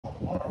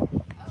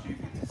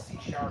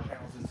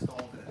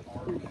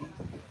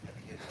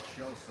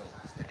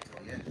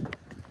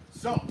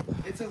So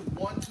it's a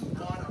 1-to-1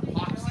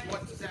 epoxy.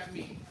 What does that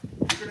mean?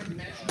 You're going to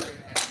measure it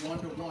at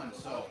 1-to-1.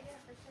 So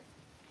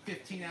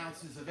 15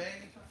 ounces of A,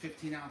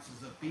 15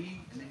 ounces of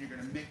B, and then you're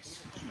going to mix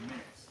for 2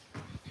 minutes.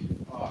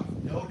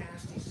 No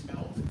nasty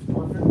smells. It's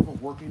perfect for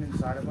working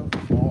inside of a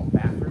small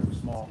bathroom,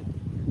 small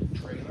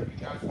trailer. You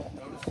guys won't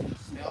notice any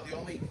smell. The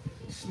only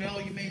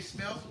smell you may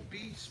smell would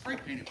be spray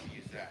paint if you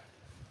use that.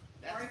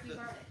 Or if you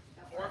burn it.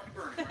 Or if you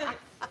burn it, right?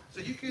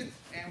 So you can,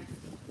 and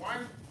why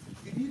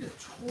you need a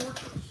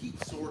torch or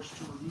heat source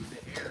to remove the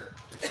air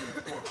to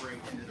incorporate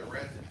into the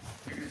resin.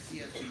 You're going to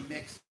see as we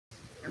mix.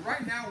 And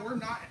right now we're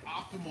not at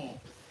optimal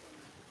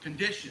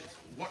conditions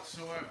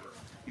whatsoever.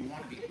 You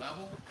want to be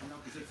level,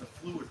 because it's a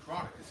fluid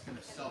product. It's going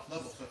to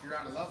self-level. So if you're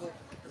out of level,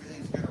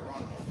 everything's going to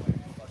run all the way.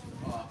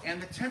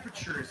 And the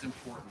temperature is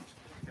important.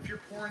 If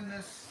you're pouring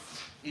this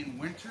in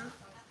winter,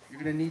 you're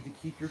going to need to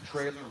keep your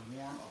trailer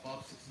warm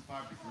above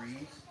 65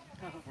 degrees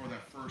for the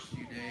first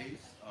few days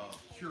of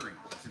curing.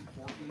 It's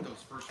important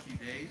those first few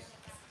days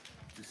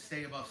to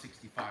stay above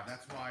 65.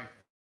 That's why,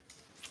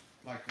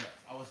 like,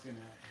 I was going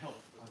to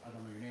help, I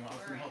don't know your name, I was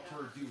going to help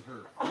her do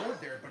her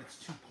board there, but it's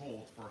too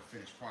cold for a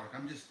finished product.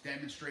 I'm just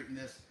demonstrating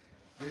this.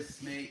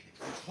 This may,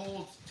 the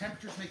cold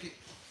temperatures make it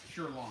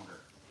cure longer.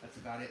 That's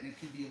about it. And it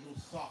can be a little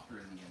softer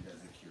in the end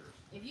as it cures.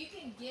 If you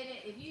can get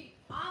it,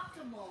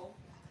 optimal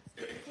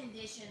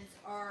conditions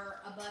are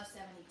above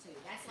 72.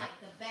 That's like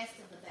the best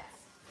of the best.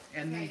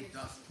 And then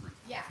dust-free.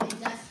 Yeah,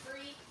 and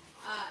dust-free.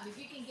 If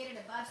you can get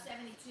it above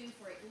 72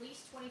 for at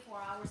least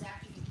 24 hours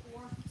after you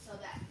pour, so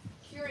that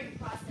curing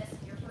process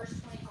in your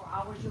first 24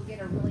 hours, you'll get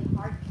a really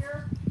hard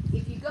cure.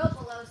 If you go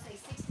below, say,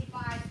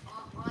 65,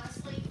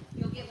 honestly,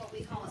 you'll get what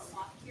we call a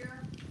soft cure.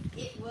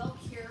 It will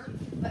cure,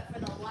 but for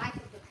the life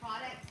of the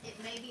product, it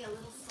may be a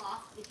little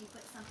soft. If you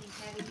put something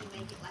heavy, you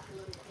may get like a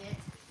little dent.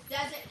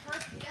 Doesn't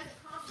hurt, it doesn't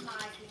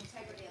compromise the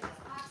integrity of the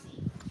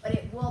epoxy, but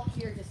it will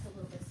cure just a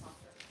little bit softer.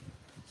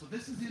 So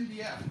this is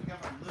MDF. We got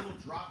a little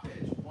drop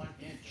edge, 1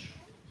 inch.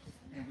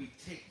 And we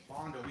take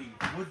Bondo, we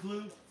wood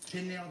glue,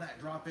 pin nail that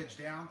drop edge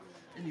down.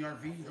 In the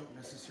RV, you don't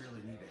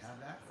necessarily need to have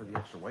that for the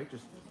extra weight.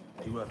 Just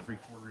do a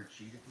 3/4 inch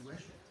sheet if you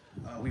wish.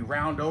 We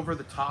round over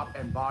the top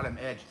and bottom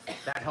edge.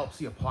 That helps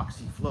the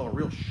epoxy flow, a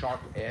real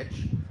sharp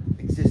edge.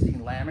 Existing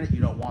laminate,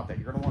 you don't want that.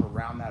 You're gonna want to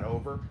round that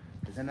over,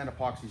 because then that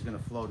epoxy is gonna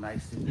flow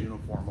nice and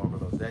uniform over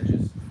those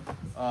edges.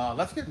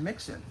 Let's get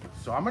mixing.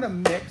 So I'm gonna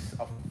mix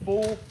a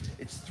full,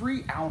 it's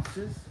 3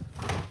 ounces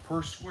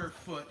per square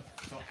foot.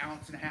 So 1.5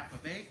 ounces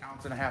of A,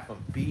 1.5 ounces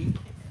of B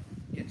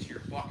into your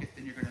bucket.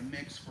 Then you're gonna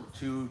mix for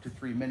 2 to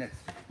 3 minutes.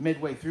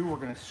 Midway through, we're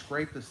gonna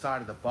scrape the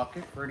side of the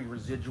bucket for any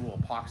residual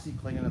epoxy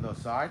clinging to those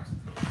sides.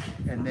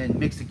 And then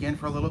mix again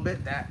for a little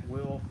bit. That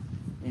will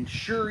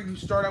ensure you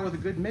start out with a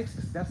good mix,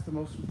 because that's the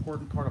most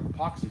important part of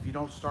epoxy. If you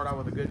don't start out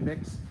with a good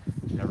mix,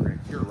 you're never gonna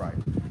cure right.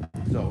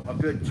 So a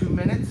good 2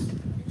 minutes,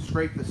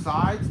 scrape the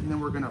sides, and then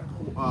we're gonna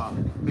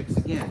mix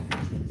again.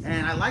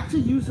 And I like to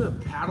use a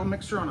paddle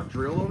mixer on a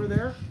drill over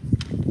there.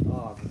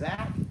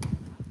 That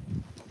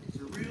is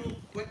a real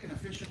quick and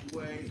efficient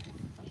way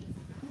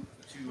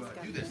to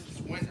do this. This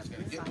wind is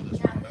going to get to this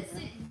one.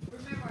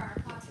 Remember, our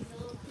epoxy is a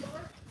little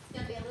cooler. It's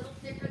going to be a little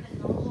thicker than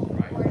normal,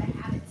 or to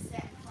have it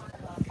set in front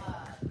of a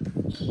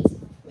heat,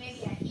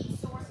 maybe a heat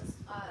source,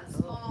 a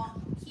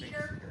small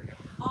heater.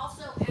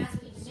 Also, as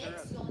we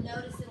mix, you'll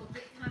notice it'll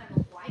get kind of a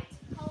white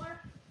color,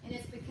 and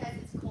it's because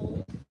it's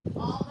cold.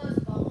 All those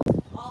bubbles,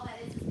 all that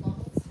is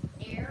bubbles,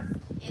 air,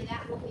 and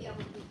that will be able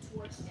to be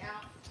torched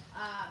out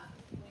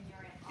when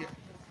you're in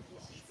optimal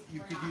conditions. You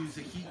could use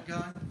a heat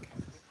gun.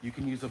 You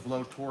can use a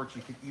blowtorch.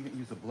 You could even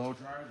use a blow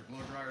dryer. The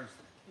blow dryer is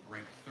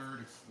ranked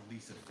 3rd. It's the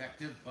least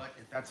effective, but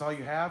if that's all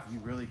you have, you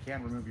really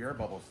can remove your air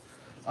bubbles.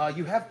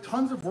 You have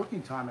tons of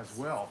working time as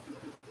well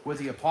with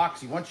the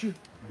epoxy. Once you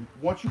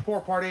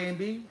pour part A and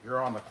B,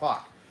 you're on the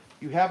clock.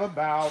 You have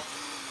about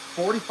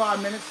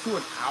 45 minutes to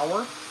an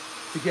hour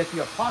to get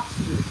the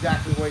epoxy to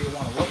exactly where you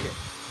want to look it.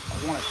 I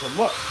want it to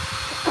look.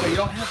 So you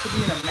don't have to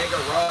be in a mega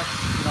rush,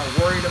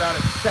 worried about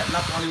it setting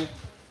up on you.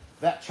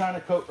 That China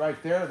coat right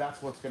there,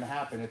 that's what's going to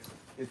happen. It's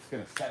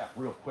going to set up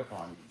real quick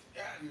on you.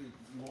 Yeah, you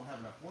won't have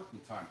enough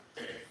working time.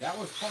 That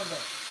was part of the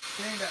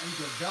thing that we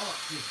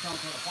developed with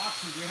Countertop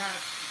epoxy. We had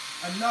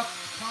enough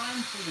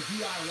time for the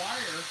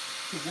DIYer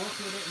to work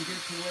with it and get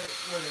it to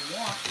where they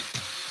want,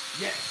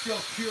 yet still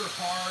cure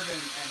hard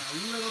and a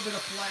little bit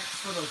of flex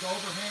for those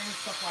overhangs,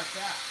 stuff like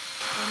that.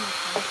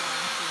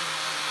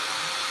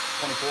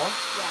 24?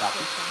 Yeah.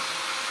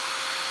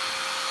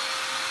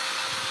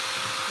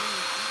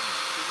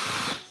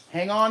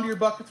 Hang on to your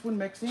buckets when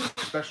mixing,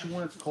 especially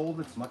when it's cold.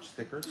 It's much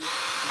thicker. That's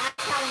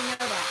how we know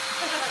that.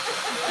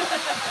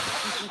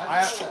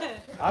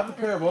 I have a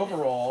pair of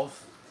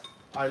overalls.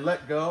 I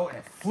let go and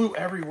it flew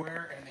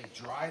everywhere, and they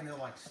dried and they'll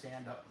like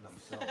stand up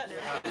themselves. Every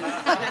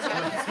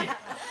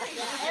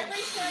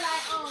shirt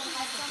I own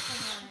has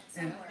something on it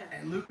somewhere.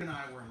 And Luke and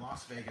I were in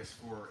Las Vegas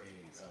for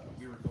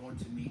we were going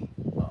to meet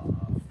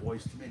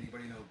Boys to Men.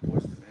 Anybody know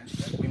Boys to Men?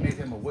 We made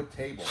them a wood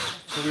table.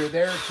 So we were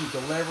there to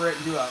deliver it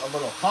and do a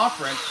little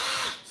conference.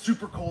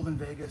 Super cold in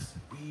Vegas.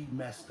 We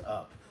messed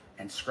up.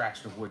 and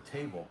scratched a wood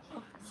table.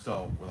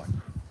 So we're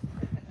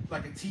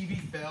like a TV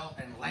fell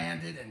and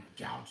landed and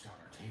gouged out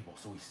our table.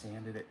 So we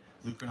sanded it.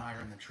 Luke and I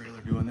are in the trailer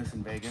doing this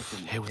in Vegas.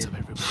 And hey, what's up,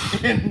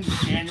 everybody? In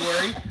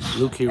January.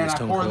 Luke here with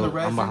Stone Cold.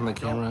 I'm behind the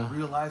camera.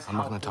 I'm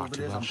not going to talk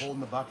too much. I'm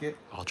holding the bucket.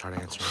 I'll try to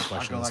answer your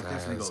questions like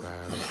as they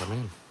come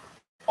in.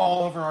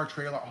 All over our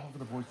trailer, all over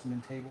the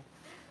Voiceman table.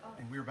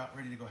 And we were about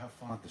ready to go have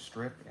fun at the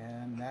strip.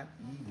 And that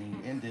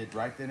evening ended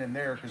right then and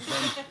there because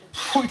then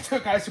we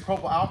took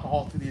isopropyl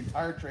alcohol to the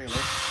entire trailer.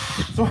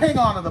 So hang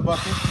on to the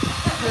bucket.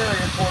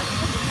 Very important.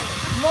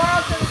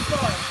 Moral to the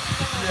story.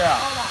 Yeah.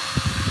 Hold on.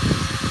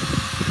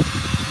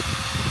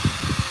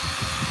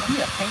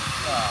 Yeah, paint.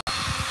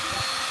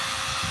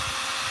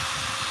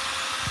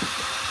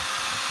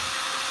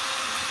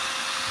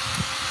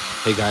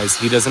 Hey guys,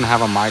 he doesn't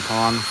have a mic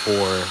on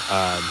for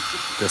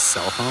this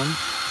cell phone.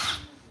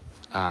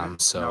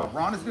 So No,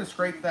 Ron is going to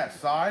scrape that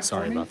side.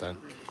 Sorry for me. about that.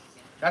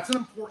 That's an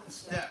important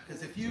step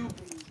because if you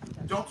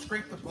don't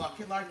scrape the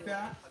bucket like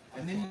that,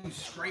 and then you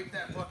scrape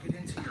that bucket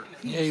into your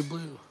piece, Yay,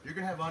 blue. You're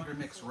going to have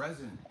undermixed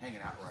resin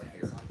hanging out right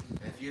here. And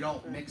if you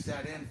don't mix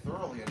that in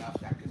thoroughly enough,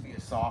 that could be a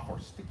soft or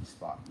sticky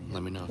spot.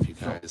 Let me know if you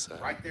guys...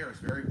 right there is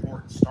very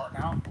important. Starting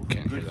out with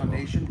a good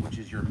foundation, which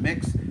is your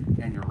mix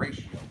and your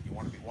ratio. You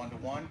want to be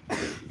 1-to-1,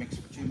 mix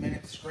for 2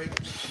 minutes, scrape. And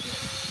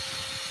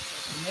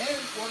then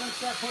we're going to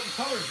start putting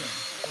colors in.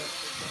 The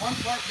fun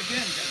part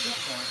begins at this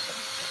point.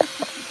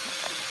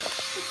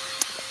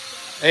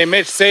 Hey,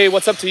 Mitch, say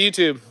what's up to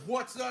YouTube.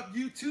 What's up,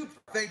 YouTube?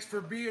 Thanks for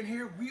being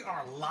here. We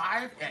are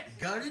live at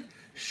Gutted,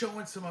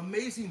 showing some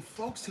amazing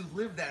folks who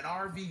live that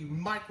RV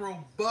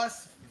micro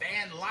bus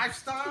van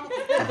lifestyle.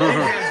 It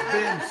has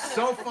been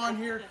so fun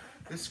here.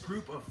 This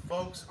group of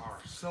folks are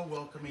so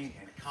welcoming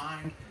and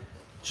kind.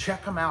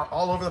 Check them out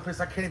all over the place.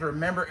 I can't even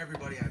remember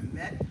everybody I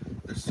met.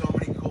 There's so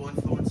many cool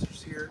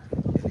influencers here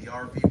in the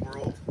RV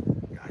world.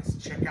 Guys,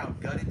 check out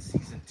Gutted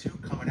Season 2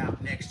 coming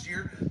out next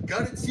year.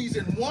 Gutted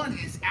Season 1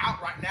 is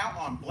out right now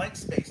on Blank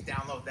Space.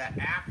 Download that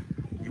app.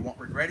 You won't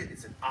regret it.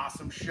 It's an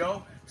awesome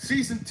show.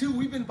 Season 2,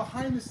 we've been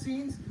behind the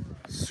scenes.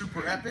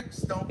 Super epic.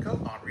 Stone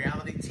Cold on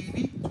reality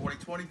TV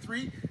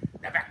 2023.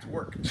 Now back to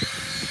work.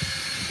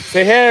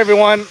 Say hey,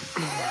 everyone.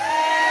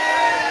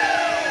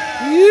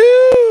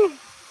 You.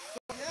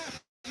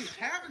 If you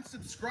haven't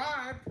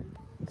subscribe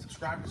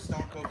to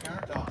Stone Cold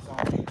Countertops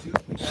on YouTube.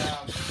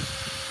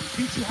 We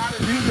teach you how to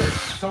do this.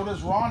 So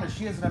does Rhonda.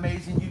 She has an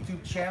amazing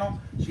YouTube channel.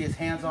 She has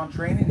hands-on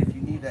training. If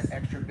you need that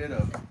extra bit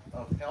of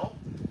help,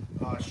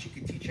 she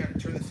can teach you how to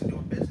turn this into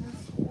a business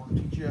or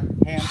teach you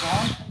hands-on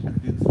how to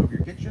do this over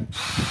your kitchen.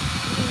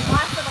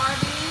 Lots of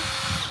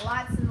RVs.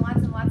 Lots and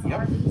lots and lots of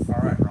RVs.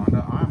 All right,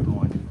 Rhonda, I'm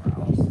going to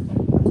hours.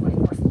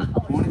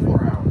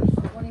 24 hours.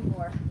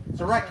 24.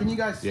 So, right, can you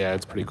guys... Yeah,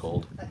 it's pretty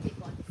cold. Keep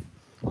going.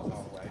 All the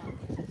way.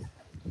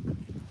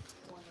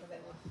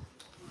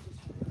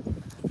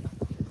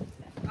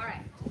 All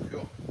right.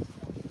 Cool.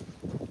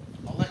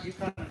 I'll let you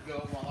kind of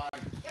go while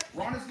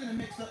Rhonda's going to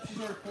mix up. She's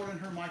already poured in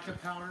her mica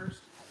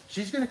powders.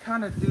 She's going to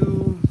kind of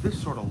do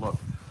this sort of look.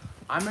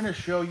 I'm going to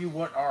show you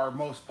what our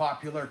most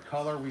popular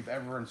color we've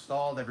ever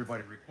installed.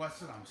 Everybody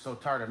requested. I'm so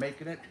tired of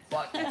making it,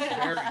 but it's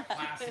very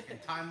classic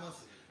and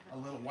timeless. A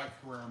little white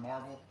Ferro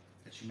marble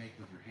that you make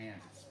with your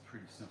hands. It's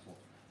pretty simple.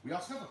 We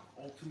also have an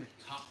ultimate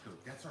top coat.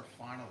 That's our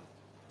final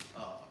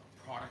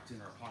product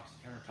in our epoxy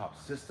countertop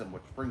system,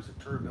 which brings the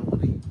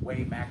durability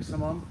way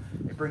maximum.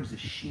 It brings the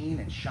sheen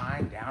and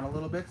shine down a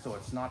little bit, so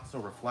it's not so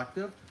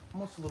reflective.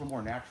 Almost a little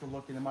more natural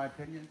looking, in my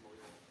opinion.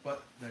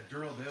 But the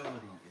durability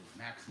is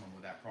maximum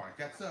with that product.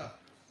 That's a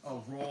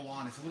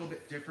roll-on. It's a little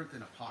bit different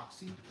than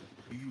epoxy.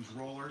 You use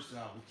rollers.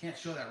 We can't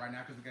show that right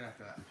now because we're gonna have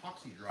to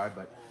epoxy dry,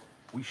 but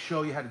we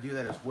show you how to do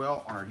that as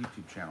well on our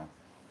YouTube channel.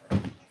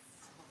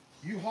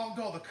 You hogged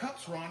all the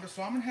cups, Rhonda,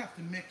 so I'm gonna have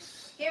to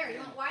mix. Here, you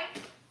want white?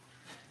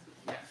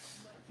 Yes,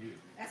 I do.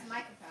 That's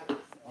mica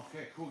powder.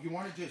 Okay, cool. You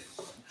want to just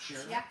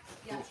share it? Yep.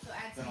 Yeah. Cool. So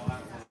add Then some. I'll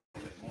add a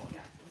little bit more.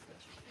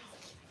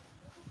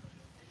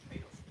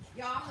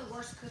 Y'all, I'm the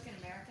worst cook in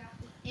America.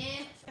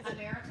 And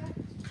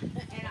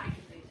I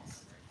can do this.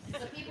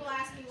 So people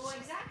ask me, well,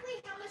 exactly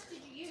how much did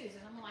you use?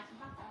 And I'm like,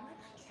 about that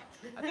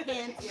much. A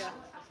pinch. Yeah.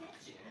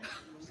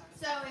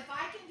 So if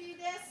I can do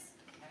this,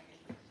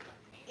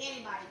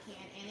 anybody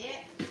can.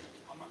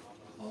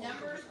 And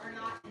numbers are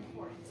not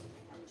important.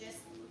 Just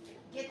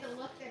get the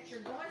look that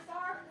you're going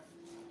for,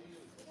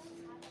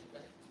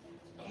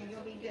 and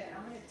you'll be good.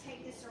 I'm going to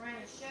take this around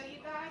and show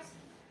you guys.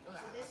 So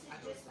this is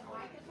just the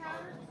mica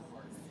powder,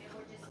 and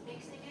we're just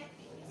mixing it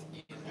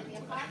in the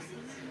epoxy.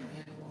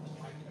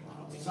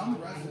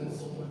 Some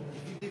resins,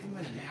 if you leave them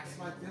in a mass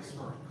like this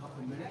for a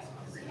couple minutes,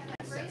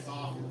 it sets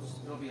off.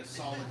 There'll be a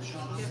solid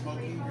chunk of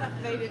smoking.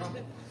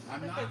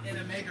 I'm not in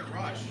a mega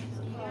rush.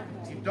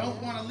 You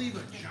don't want to leave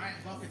a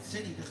giant bucket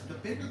sitting because the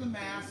bigger the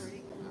mass,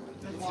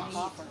 the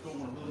blocks going a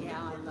little bit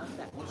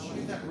quicker. Once you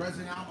get that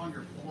resin out on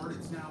your board,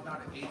 it's now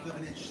about 1/8 of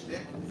an inch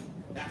thick.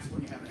 That's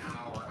when you have an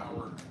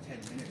hour, 10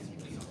 minutes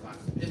even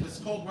sometimes. In this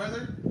cold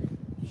weather,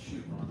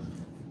 shoot,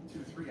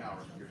 2-3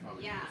 hours you're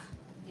probably. Yeah.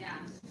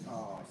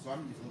 So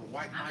I'm using a little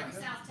white I'm mica.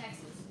 from South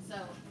Texas, so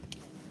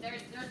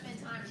there's been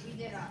times we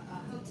did a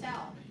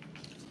hotel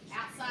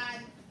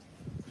outside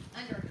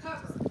under a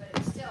cover, but it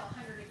was still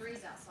 100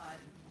 degrees outside,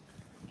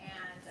 and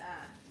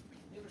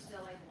we were still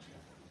able to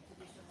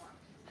do some work.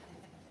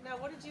 Now,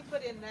 what did you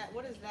put in that?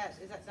 What is that?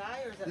 Is that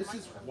dye or is that? This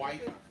is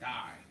white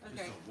dye.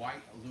 Okay. Just a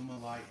white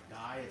aluminite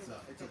dye. It's a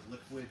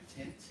liquid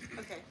tint.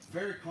 Okay. It's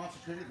very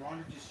concentrated.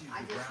 Rhonda just used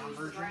I the just brown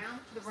used version. brown.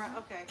 The brown.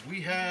 Okay.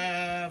 We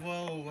have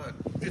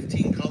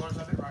 15 colors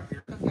of it right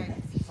here. Okay.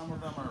 Some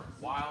of them are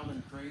wild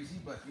and crazy,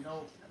 but you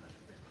know,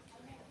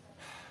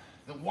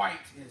 the white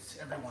is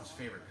everyone's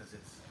favorite because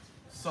it's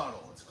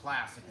subtle, it's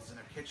classic, it's in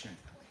their kitchen.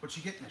 But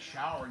you get in the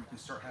shower, you can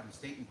start having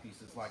statement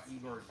pieces like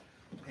Igor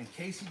and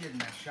Casey did in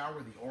that shower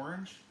with the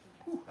orange.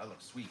 Whew, that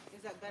looks sweet.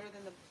 Is that better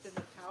than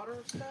the powder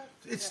stuff?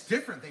 It's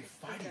different. They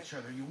fight each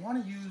other. You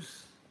want to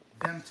use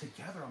them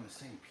together on the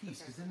same piece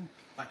because then,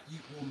 like, you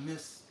will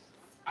miss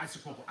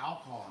isopropyl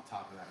alcohol on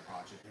top of that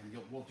project,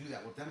 and we'll do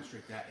that. We'll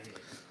demonstrate that, and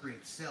it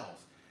creates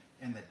cells.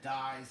 And the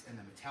dyes and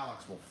the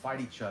metallics will fight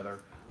each other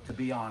to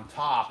be on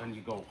top. And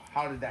you go,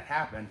 how did that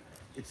happen?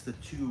 It's the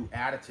two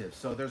additives.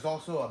 So there's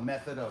also a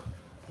method of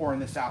pouring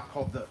this out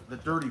called the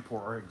dirty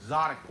pour or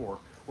exotic pour,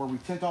 where we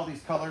tint all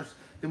these colors,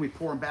 then we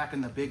pour them back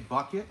in the big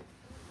bucket,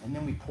 and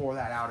then we pour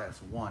that out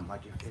as one.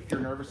 Like if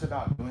you're nervous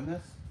about doing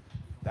this,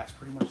 that's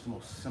pretty much the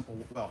most simple,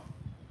 well,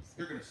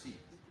 you're gonna see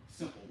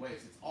simple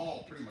ways. It's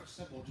all pretty much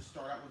simple. Just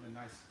start out with a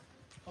nice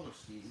color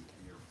scheme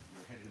and you're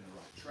headed in the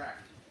right track.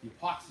 The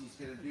epoxy is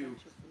gonna do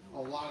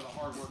a lot of the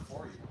hard work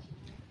for you.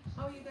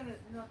 How are you gonna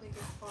not make it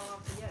fall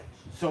off the edge?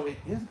 So it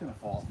is gonna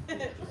fall.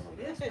 It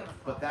is gonna fall.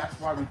 But that's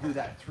why we do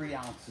that 3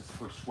 ounces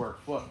per square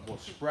foot. We'll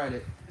spread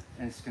it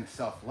and it's gonna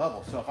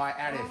self-level. So if I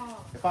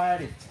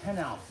added 10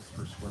 ounces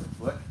per square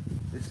foot,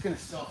 it's gonna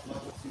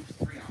self-level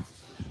to 3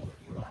 ounces per square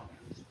foot on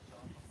there.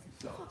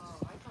 So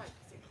I thought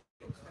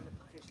it was gonna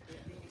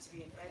there needs to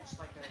be an edge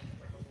like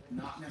a.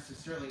 not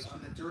necessarily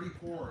on the dirty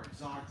pour or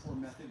exotic pour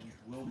method, you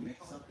will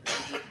mix up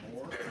a little bit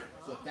more.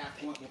 So at that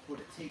point, we'll put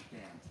a tape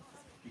down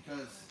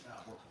because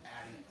we're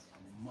adding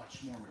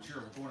much more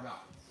material. We're going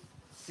about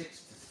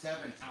 6 to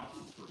 7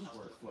 ounces per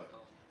square foot.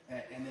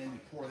 And then we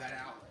pour that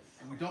out.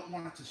 And we don't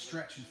want it to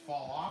stretch and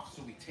fall off,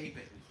 so we tape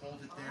it. We hold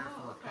it there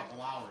for a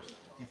couple hours.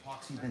 The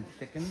epoxy then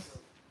thickens.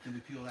 Then we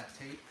peel that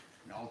tape,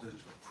 and all just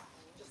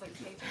Like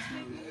tape.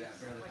 yeah,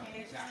 barely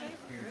exactly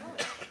here.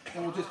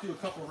 And we'll just do a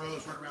couple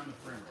rows right around the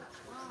perimeter.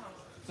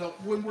 So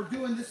when we're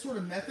doing this sort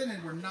of method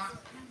and we're not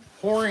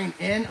pouring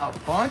in a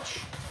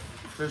bunch,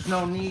 there's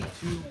no need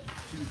to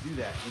do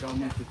that. You don't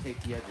need to take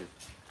the edges.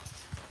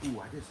 Ooh,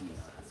 I just need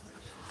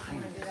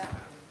that.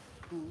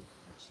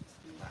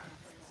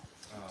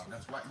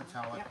 That's white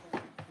metallic,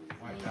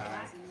 white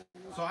dye.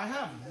 So I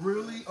have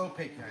really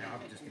opaque,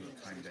 I'll just do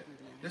a tiny bit.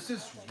 This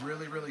is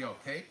really, really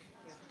opaque.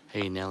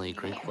 Hey Nelly,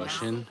 great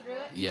question. Now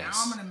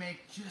Yes. I'm gonna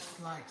make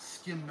just like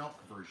skim milk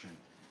version.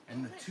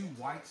 And the two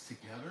whites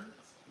together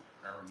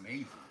are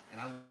amazing. And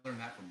I learned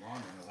that from Ron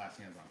in the last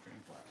hands-on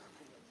training class.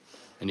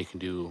 And you can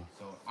do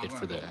it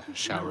for the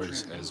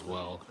showers as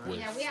well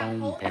with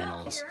foam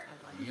panels,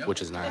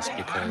 which is nice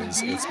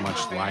because it's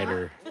much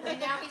lighter. And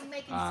now he's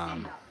making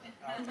stand up.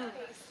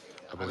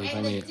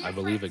 I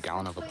believe a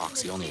gallon of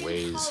epoxy only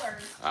weighs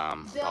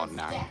about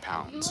 9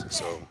 pounds,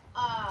 so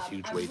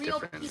huge weight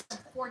difference,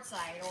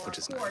 which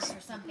is nice.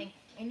 Or something,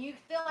 and you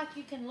feel like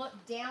you can look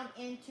down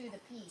into the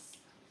piece.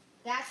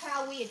 That's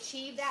how we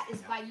achieve that,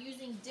 is by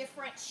using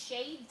different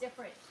shades,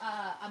 different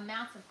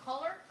amounts of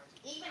color,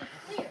 even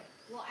clear.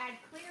 We'll add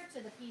clear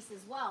to the piece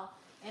as well,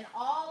 and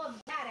all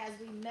of that, as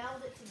we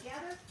meld it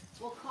together,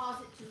 will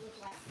cause it to look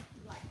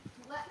like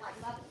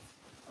levels.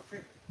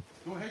 Okay,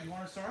 go ahead. You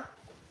want to start?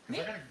 I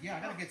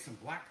gotta get some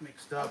black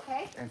mixed up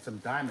and some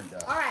diamond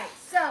dust. All right,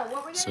 so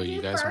what we're gonna do you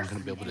guys aren't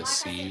first, gonna be able to and like I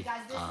said, see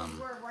guys,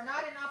 we're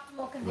not in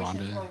optimal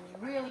conditions. Rhonda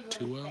We're really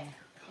too well. thick.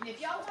 And if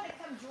y'all want to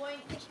come join,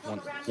 come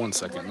around One here,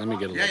 second, we're let me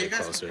get a little you bit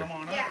guys closer. come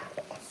on up. Yeah.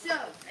 So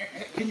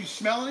Can you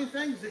smell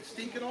anything? Does it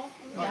stink at all?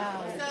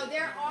 So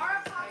there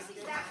are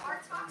epoxies that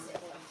are toxic.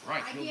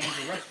 Right, you'll need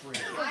a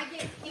respirator. I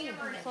get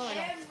hammered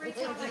every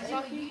time I do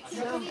a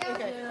YouTube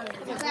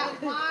video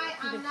about why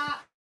I'm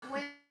not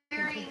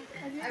wearing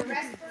a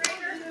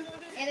respirator,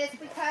 and it's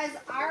because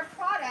our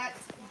product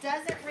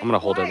doesn't require I'm gonna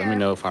hold it. Let me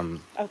know if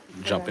I'm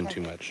jumping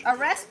too much. a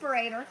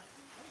respirator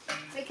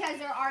because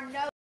there are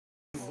no.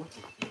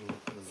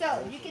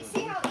 So you can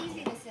see how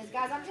easy this is,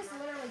 guys. I'm just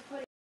literally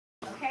putting.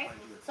 Okay,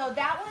 so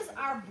that was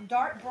our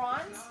dark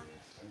bronze.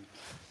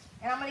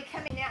 And I'm going to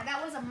come in now.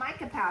 That was a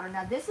mica powder.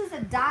 Now this is a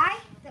dye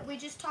that we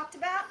just talked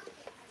about.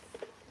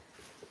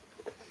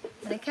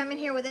 I'm going to come in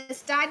here with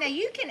this dye. Now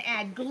you can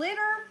add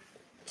glitter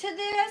to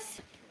this.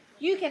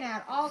 You can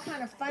add all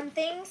kind of fun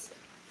things.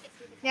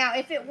 Now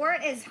if it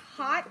weren't as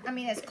hot,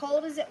 as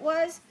cold as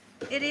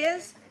it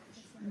is,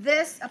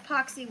 this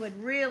epoxy would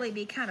really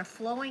be kind of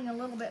flowing a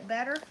little bit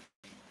better.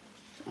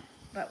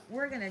 But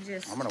we're going to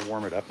just... I'm going to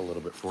warm it up a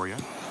little bit for you.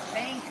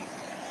 Thank you.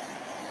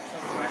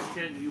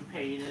 Question, you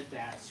painted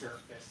that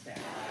surface that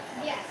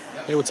Yes.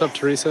 Hey, what's up,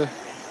 Teresa?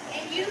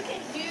 And you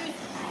can use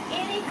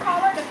any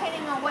color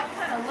depending on what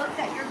kind of look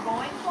that you're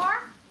going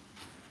for.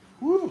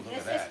 Woo, look This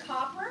at that. is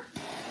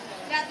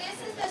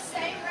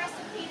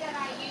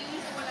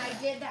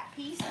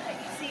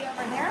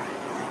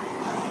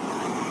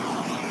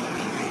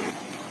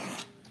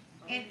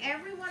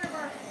every one of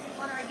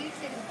on our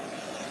YouTube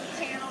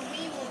channel,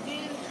 each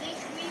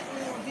week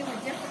we will do a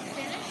different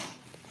finish.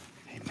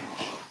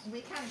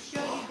 We kind of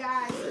show you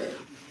guys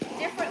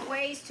different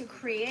ways to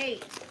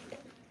create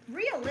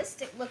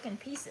realistic looking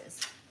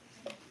pieces.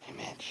 Hey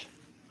Mitch,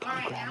 All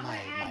right, now I'm going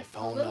to add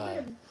a little bit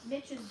of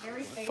Mitch's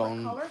very favorite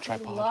phone color.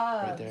 tripod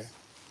right there.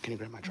 Can you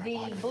grab my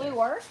tripod? The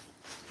blue earth.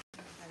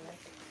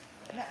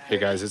 Hey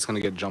guys, it's gonna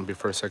get jumpy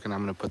for a second. I'm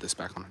gonna put this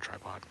back on a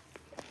tripod.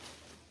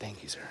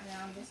 Thank you, sir.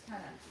 Now I'm just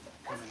kind of,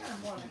 that's kind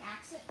of more of an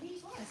accent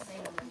piece. What am I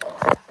saying? A little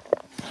bit.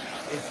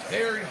 It's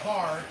very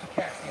hard to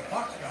catch the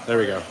epoxy. There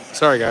we go.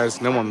 Sorry guys,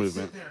 no more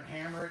movement. Sit there and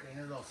hammer it,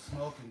 and it'll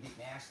smoke and get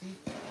nasty.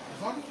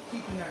 As long as you're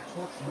keeping that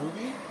torch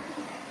moving,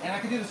 and I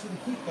can do this with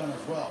a heat gun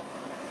as well.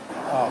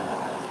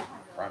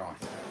 Right on.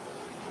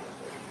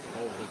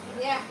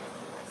 Yeah.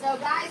 So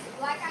guys,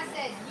 like I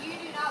said, you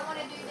do not want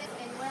to do this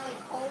in really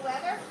cold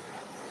weather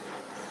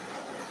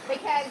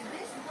because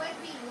this would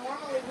be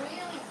normally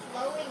really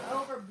flowing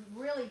over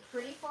really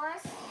pretty for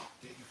us.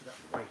 You forgot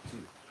the white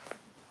too.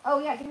 Oh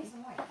yeah, give me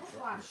some white. That's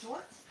why I'm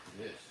short.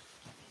 It is.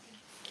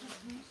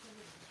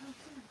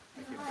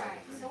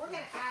 Alright, so we're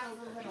going to add a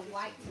little bit of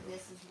white to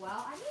this as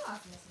well. I knew I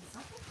was missing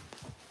something.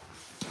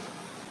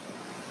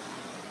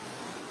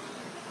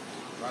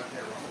 Right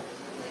there, Ron.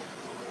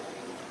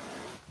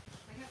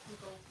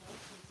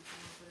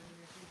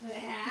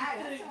 Yeah,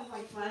 that sounds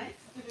like fun.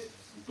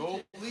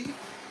 Gold leaf?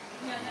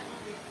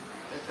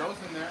 It goes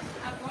in there.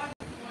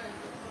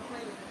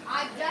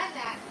 I've done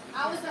that.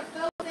 I was a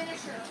faux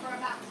finisher for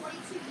about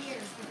 22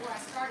 years before I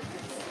started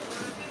this.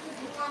 If it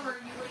was warmer,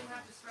 you wouldn't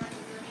have to spread it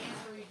with your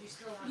hands, or you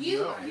still have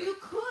to. You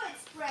could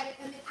spread it.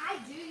 I mean, I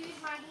do use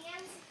my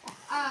hands.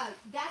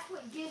 That's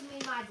what gives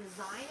me my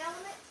design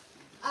element.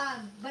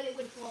 But it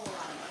would flow a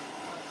lot.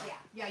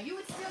 Yeah, you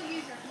would still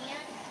use your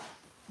hand,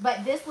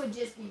 but this would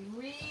just be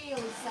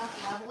really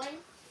self-leveling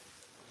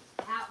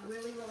out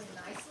really, really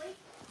nicely.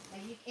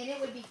 And it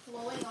would be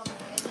flowing on the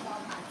edge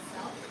all by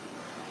itself.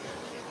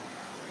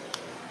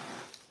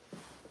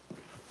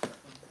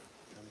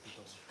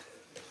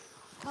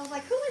 I was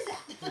like, who is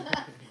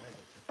that?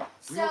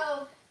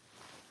 So,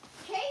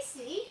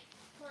 Casey,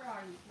 where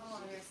are you? Oh,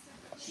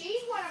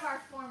 she's one of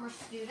our former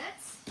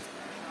students.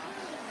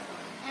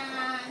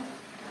 And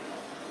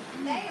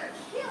they are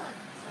killing it.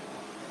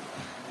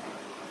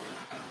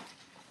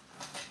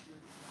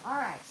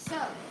 Alright, so,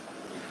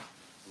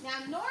 now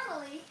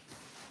normally,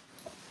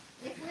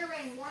 if we were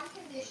in warm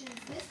conditions,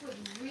 this would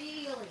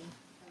really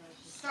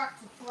start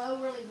to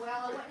flow really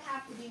well. I wouldn't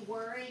have to be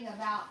worrying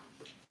about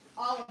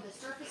all of the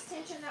surface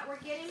tension that we're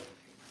getting.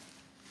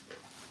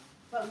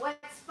 But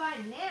what's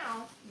fun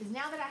now is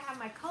now that I have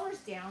my colors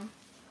down,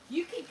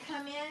 you can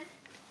come in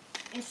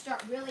and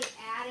start really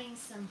adding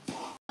some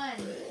fun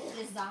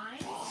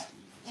designs.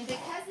 And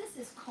because this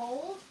is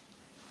cold,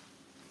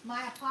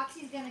 my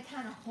epoxy is going to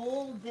kind of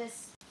hold the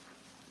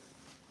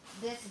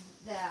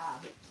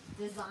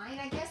design,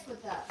 I guess,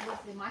 with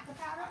the mica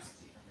powders.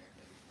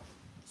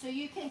 So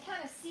you can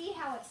kind of see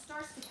how it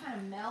starts to kind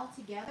of meld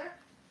together.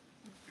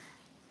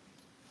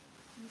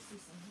 Let me see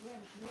some.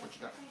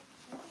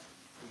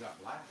 We got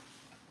black.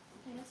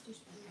 Okay, let's do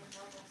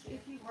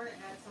If you were to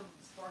add some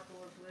sparkle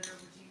or glitter,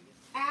 would you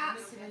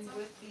mix it in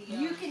with the?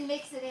 You can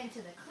mix it into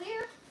the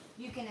clear.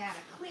 You can add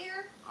a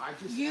clear. I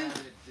just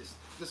added this.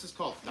 This is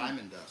called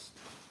diamond dust.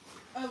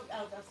 Oh,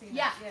 I've seen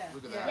Yeah. that. Yeah.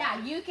 Look at that.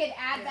 Yeah, you could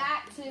add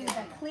that to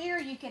the clear.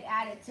 You could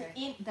add it to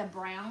the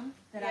brown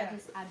that I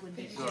would Could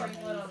mix. you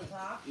sprinkle it on the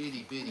top?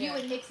 Itty bitty. You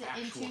would mix it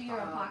Actual into your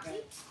diamond.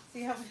 epoxy.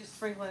 See how we just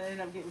sprinkled it,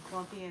 ended up getting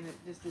clumpy, and it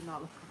just did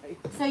not look right.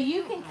 So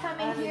you can come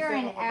in here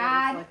and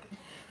add,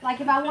 like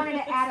if I wanted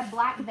to add a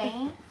black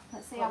vein,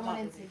 let's say I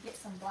wanted to get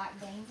some black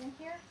veins in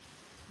here,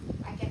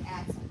 I could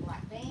add some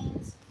black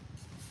veins.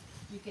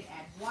 You could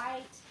add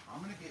white.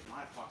 I'm gonna get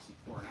my epoxy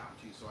pouring out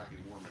too, so I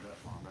can warm it up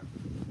on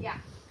it. Yeah.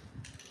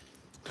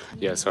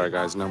 Yeah, sorry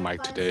guys, no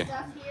mic Fun today.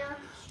 stuff here.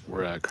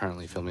 We're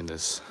currently filming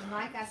this And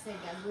like I said,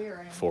 guys, we're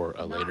in for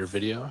a later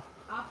video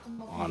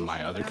optimal on my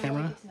condition, other but I'm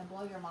camera, really fixing to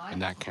blow your mind.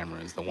 and that camera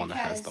is the one that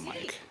has the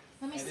mic.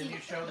 Let me And then see. you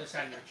show this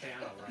on your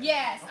channel, right?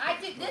 Yes, I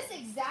did. This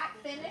exact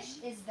finish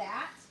is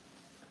that,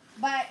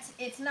 but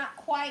it's not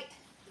quite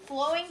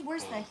flowing.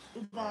 Where's the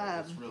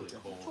It's really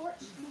cold.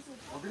 torch?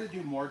 We're gonna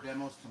do more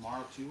demos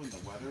tomorrow too, when the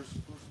weather's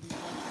supposed to be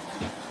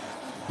nice.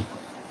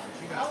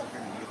 You guys are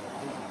gonna get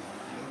all over it.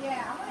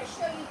 Yeah, I'm going to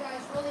show you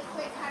guys really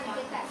quick how to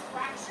get that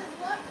fractured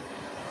look.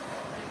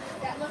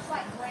 That looks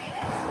like granite.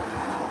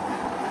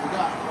 We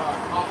got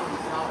copper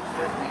metallic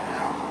right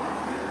now.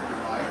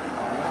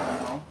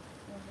 Right?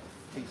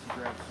 Casey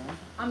grab some.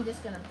 I'm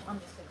just gonna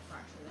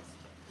fracture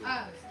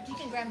this. You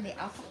can grab the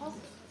alcohol.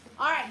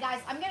 All right,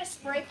 guys, I'm gonna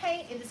spray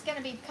paint. It's gonna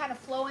be kind of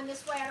flowing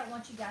this way. I don't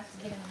want you guys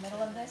to get in the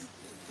middle of this,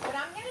 but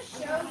I'm gonna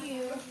show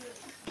you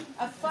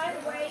a fun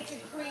way to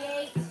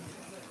create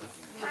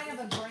kind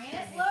of a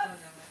granite look.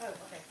 Oh,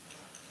 okay.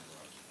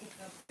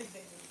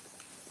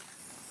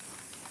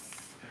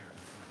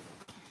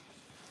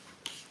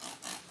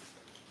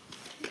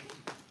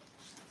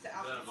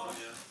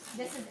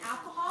 This is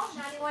alcohol.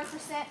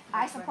 91%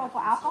 isopropyl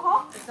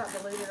alcohol. It's not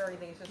diluted or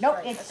anything. It's just Nope,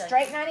 straight. it's Okay.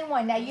 straight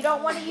 91. Now you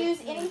don't want to use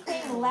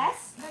anything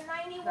less than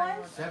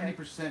 91.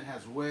 70%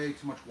 has way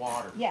too much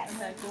water. Yes.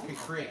 It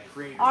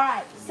create. All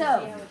right.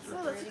 So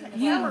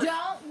you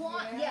don't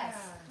want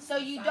So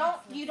you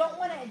don't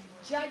want to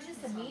judge this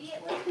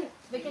immediately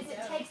because it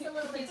takes a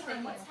little bit of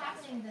time. What's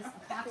happening? This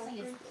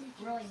epoxy is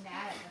really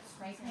mad at the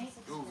spray paint,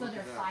 so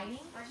they're fighting,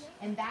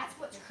 and that's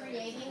what's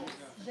creating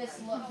this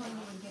look when you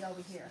get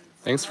over here.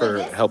 Thanks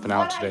for helping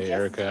out today,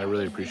 Erica. I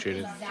really appreciate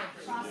it.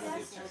 Exact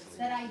process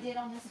that I did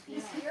on this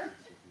piece here,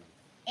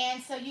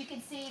 and so you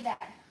can see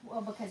that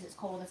because it's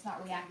cold, it's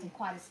not reacting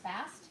quite as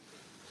fast.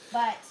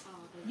 But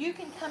you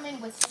can come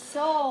in with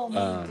so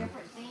many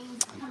different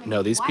things.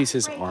 No, these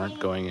pieces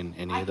aren't going in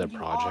any of the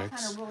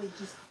projects.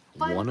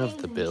 One of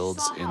the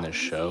builds in the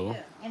show,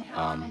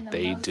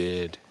 they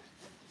did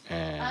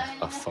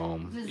a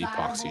foam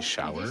epoxy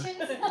shower.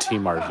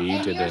 Team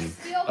RV did an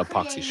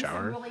epoxy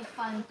shower.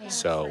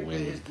 So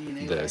when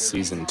the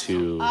season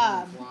 2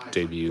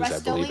 debuts, I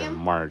believe in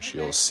March,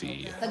 you'll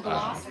see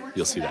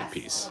that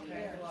piece.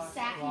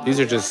 These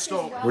are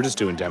we're just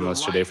doing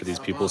demos today for these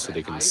people so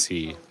they can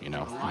see, and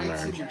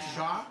learn. Your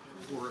shop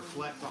will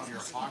reflect on your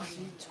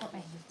epoxy,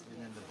 and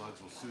then the bugs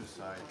will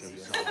suicide.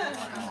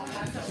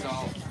 So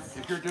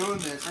if you're doing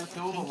this,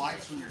 fill the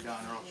lights when you're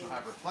done, or else you'll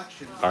have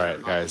reflection. All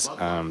right, guys,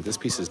 this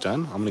piece is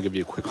done. I'm gonna give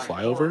you a quick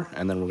flyover,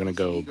 and then we're gonna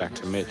go back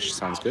to Mitch.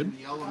 Sounds good?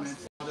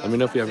 Let me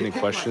know if you have any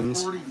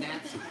questions,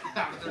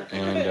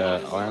 and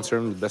I'll answer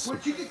them the best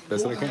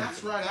that I can.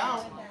 That's right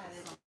out,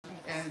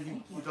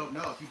 and you don't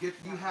know if you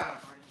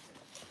have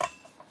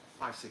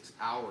 5-6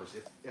 hours,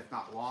 if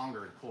not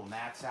longer, to pull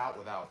gnats out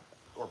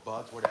or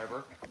bugs,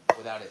 whatever,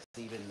 without it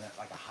even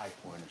like a high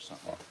point or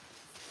something.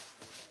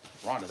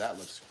 Rhonda, that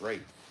looks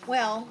great.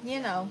 Well,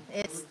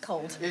 it's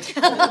cold. It's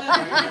cold.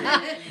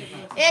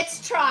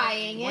 It's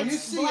trying. When you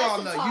see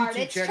on the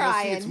YouTube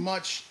channel, you'll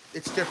see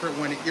it's different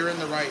when you're in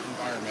the right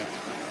environment.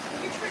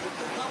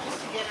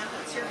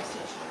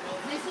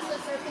 This is a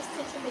surface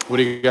tension. What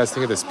do you guys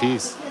think of this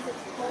piece? Because it's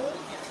cold,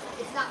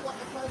 it's not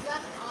wanting to close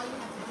up. All you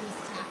have to do is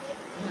tap it,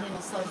 and then it'll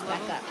close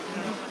back up.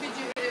 Could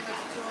you hit it with a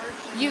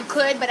torch? You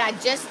could, but I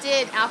just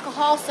did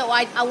alcohol, so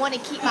I want to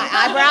keep my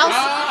eyebrows.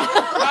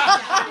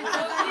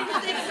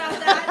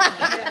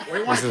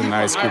 This is a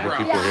nice group of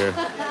people here.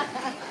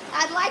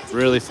 I'd like to.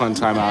 Really fun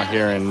time out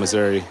here in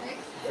Missouri.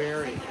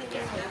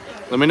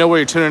 Let me know where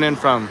you're tuning in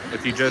from.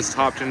 If you just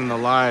hopped in the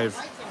live,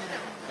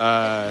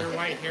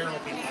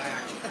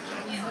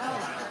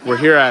 we're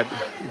here at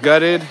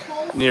Gutted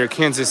near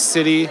Kansas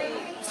City,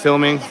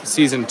 filming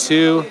season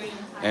 2,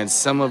 and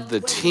some of the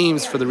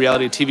teams for the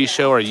reality TV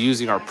show are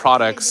using our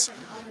products,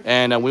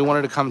 and we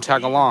wanted to come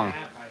tag along.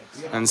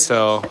 And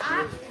so,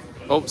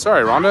 oh,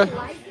 sorry, Rhonda.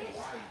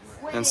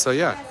 And so,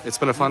 yeah, it's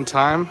been a fun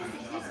time.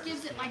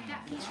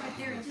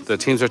 The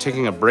teams are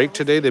taking a break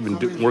today. They've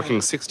been working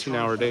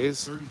 16-hour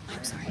days,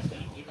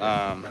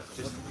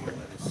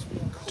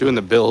 doing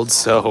the builds,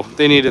 so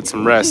they needed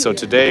some rest. So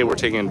today we're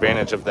taking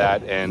advantage of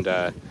that and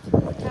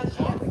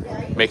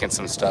making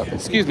some stuff.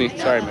 Excuse me.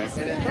 Sorry, ma'am.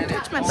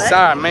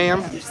 Sorry,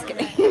 ma'am.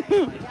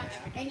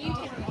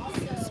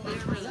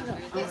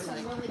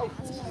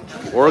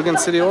 Oregon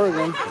City,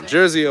 Oregon.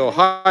 Jersey,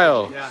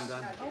 Ohio.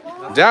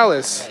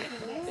 Dallas.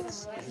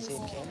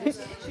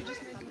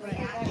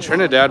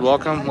 Trinidad,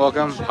 welcome,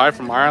 welcome. Hi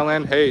from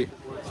Ireland. Hey.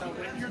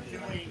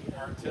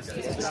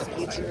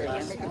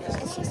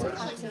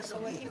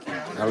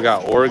 Now we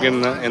got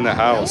Oregon in the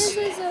house.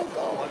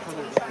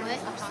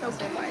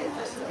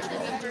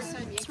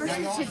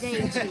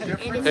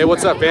 Hey,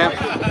 what's up, Vamp?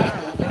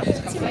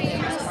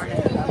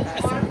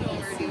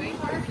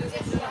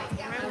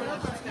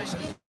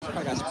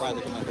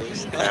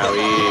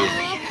 Howie.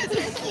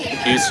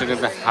 Houston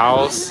in the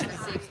house.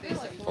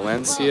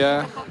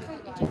 Valencia.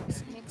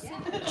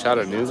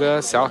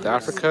 Chattanooga, South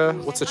Africa.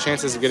 What's the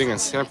chances of getting a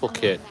sample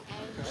kit?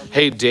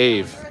 Hey,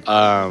 Dave.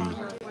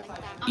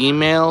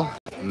 Email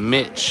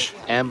Mitch,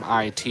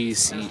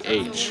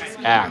 M-I-T-C-H,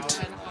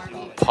 at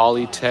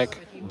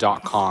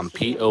polytech.com,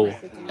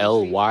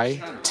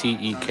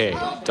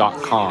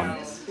 Polytek.com,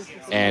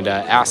 and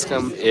ask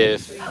him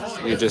if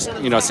you just,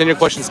 send your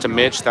questions to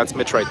Mitch. That's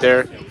Mitch right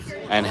there,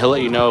 and he'll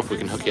let you know if we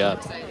can hook you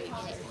up.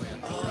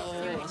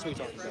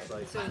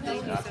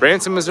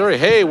 Branson, Missouri.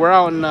 Hey, we're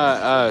out in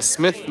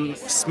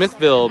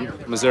Smithville,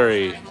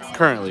 Missouri,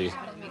 currently.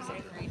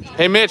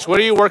 Hey, Mitch, what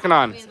are you working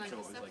on?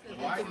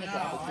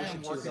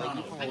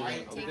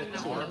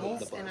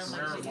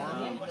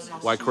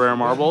 White Carrera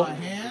marble.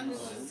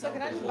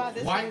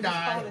 White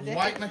dye,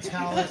 white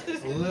metallic,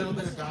 a little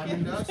bit of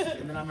diamond dust,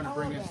 and then I'm going to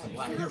bring in some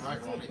black. You're right,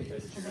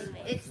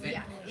 It's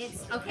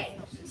okay.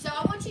 So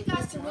I want you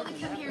guys to really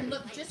come here and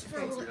look just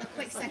for a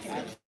quick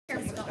second.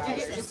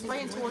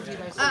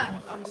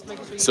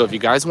 So if you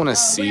guys want to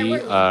see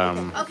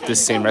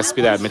this same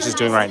recipe that Mitch is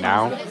doing right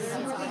now,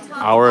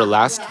 our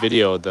last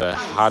video, the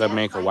how to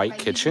make a white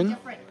kitchen,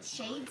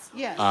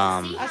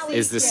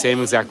 is the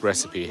same exact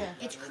recipe.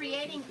 It's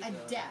creating a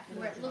depth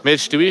where it looks.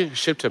 Mitch, do we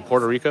ship to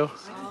Puerto Rico?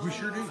 We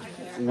sure do.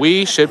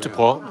 We ship to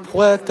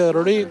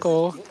Puerto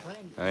Rico.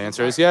 The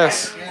answer is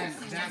yes. And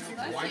that's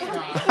white.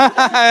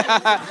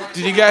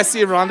 Did you guys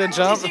see Rhonda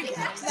jump?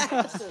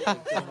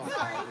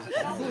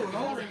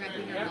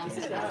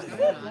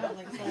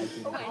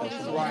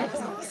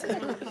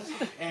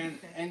 And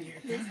you're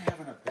kind of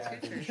having a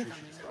bad demonstration.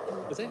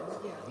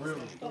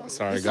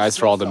 Sorry, guys,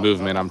 for all the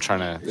movement. I'm trying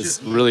to.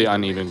 It's really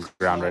uneven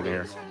ground right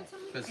here.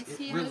 Because it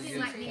really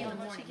is.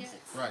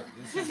 Right.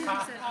 This is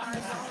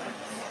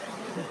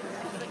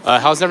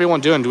How's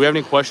everyone doing? Do we have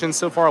any questions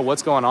so far?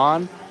 What's going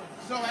on?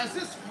 so as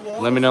this floor,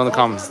 Let me know in the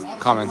comments.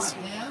 hands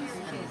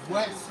and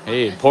wet,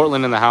 Hey,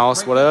 Portland in the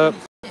house. What up?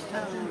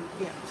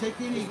 take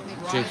any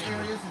dry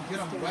areas and get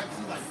them wet,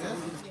 see like this.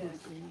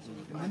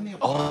 And then the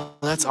Oh,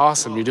 that's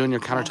awesome. You're doing your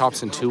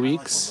countertops in 2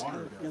 weeks.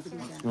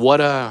 What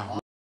are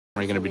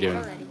you gonna be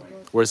doing?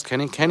 Where's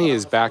Kenny? Kenny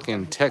is back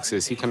in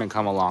Texas. He couldn't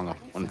come along,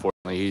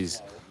 unfortunately.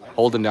 He's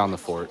holding down the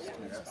fort.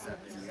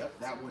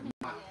 that would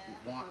not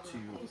want to.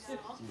 Ooh,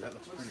 that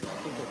looks pretty.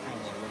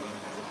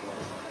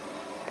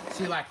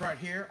 See, like right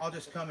here, I'll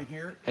just come in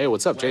here. Hey,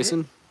 what's up, wet it,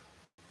 Jason?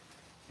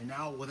 And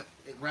now with it,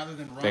 rather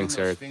than running Thanks,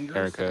 those fingers,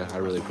 Erica. I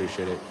really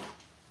appreciate it.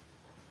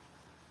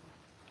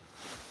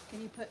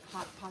 Can you put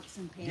hot pots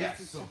and pans Yes,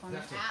 and so stuff on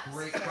that's it? a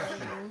great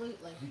question.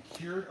 Absolutely. The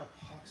cured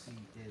epoxy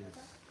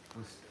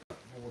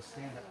will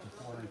stand up to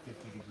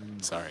 450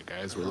 degrees. Sorry,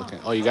 guys. We're looking.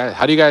 Oh, you guys.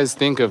 How do you guys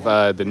think of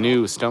the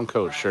new Stone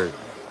Coat shirt?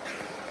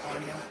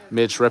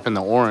 Mitch repping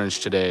the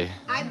orange today.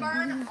 I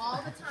burn all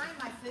the time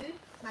my food,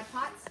 my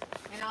pots,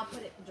 and I'll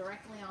put it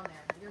directly on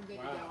there. You're good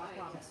to go, I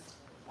promise.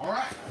 All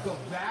right, so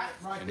that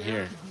right And there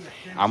here, could be a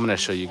finished I'm gonna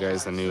show you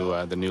guys the new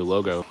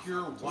logo.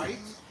 pure white.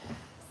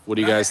 What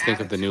do you guys think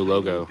of the new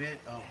logo? Bit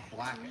of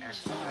black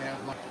accent. I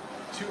have like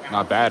 2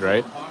 Not bad,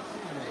 right? ounces of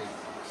epoxy in a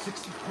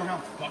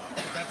 60-pound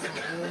bucket. That's the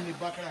only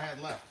bucket I had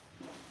left.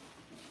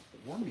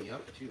 Warm me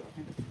up too. I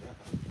can't do that.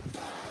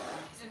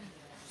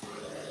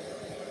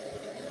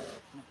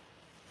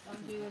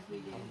 Don't do as we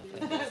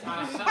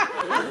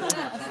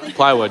do.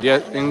 Plywood. Yeah,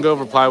 you can go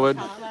over plywood.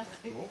 Now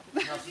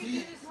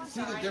see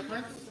the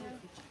difference?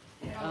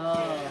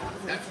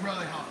 That's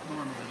really how it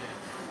normally is.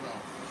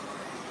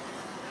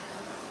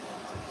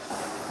 So.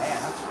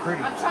 Man, that's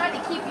pretty. I'm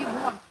trying to keep you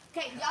warm.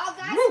 Okay, y'all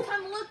guys,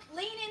 come look,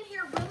 lean in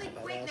here really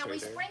quick. Now we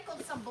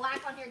sprinkled some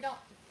black on here. Don't.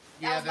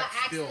 That Yeah, was by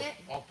that's still. accident.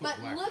 I'll put But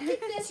black. look at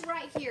this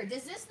right here.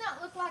 Does this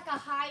not look like a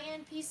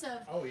high-end piece of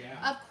Oh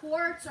yeah. of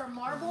quartz or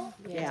marble?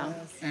 Yeah.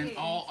 And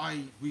all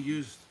we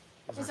used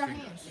was It's our our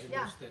fingers. hands.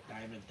 Yeah. The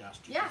diamond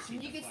dust. Yeah,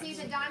 you can see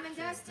the diamond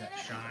dust in it.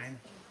 Shine.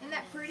 Isn't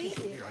that pretty?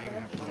 Here, I even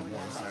have a little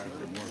more inside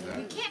of it, more of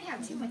You that. can't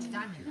have too much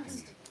diamond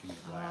dust.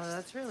 Oh,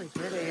 that's really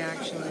pretty,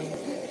 actually.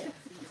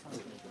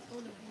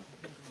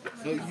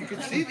 So you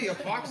can see the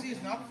epoxy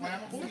is not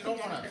flammable. You don't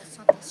want to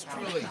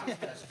really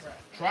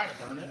try to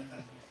burn it.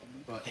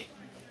 But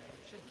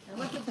And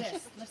look at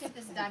this. Look at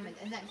this diamond.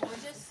 Isn't that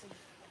gorgeous?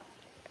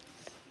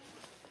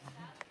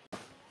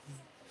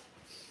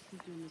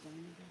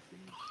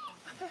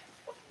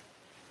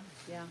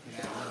 Yeah.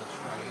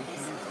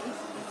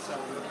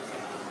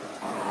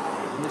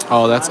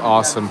 Oh, that's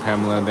awesome,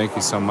 Pamela. Thank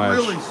you so much.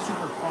 really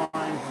super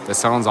fine. That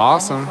sounds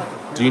awesome.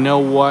 Do you know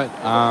what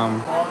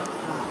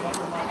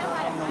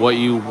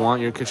you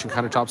want your kitchen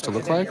countertops to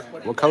look like?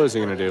 What colors are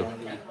you gonna do?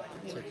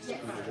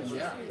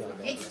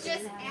 It's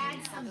just add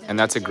something. And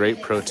that's a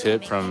great pro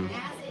tip from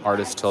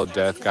Artist Till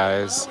Death,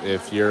 guys.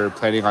 If you're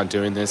planning on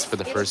doing this for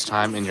the first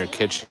time in your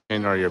kitchen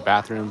or your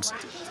bathrooms,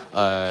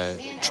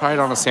 try it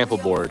on a sample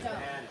board.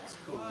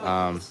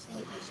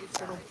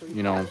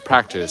 You know,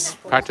 practice.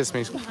 Practice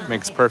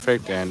makes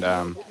perfect, and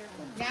Now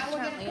we're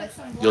gonna put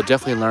some you'll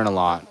definitely learn a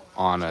lot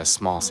on a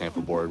small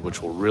sample board,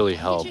 which will really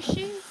help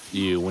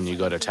you when you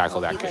go to tackle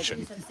that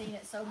kitchen. I've seen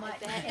it so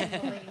much. I can't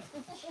believe.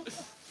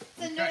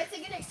 It's a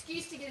good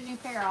excuse to get a new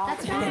pair on.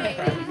 That's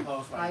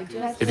right.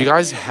 If you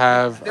guys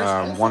have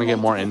want to get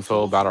more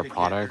info about our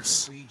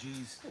products,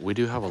 we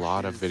do have a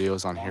lot of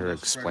videos on here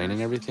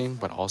explaining everything,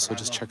 but also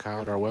just check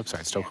out our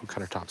website,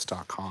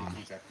 stonecoatcountertops.com.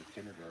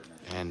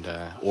 And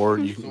or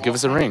you can give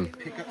us a ring.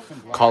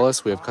 Call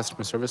us. We have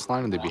customer service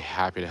line, and they'd be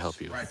happy to help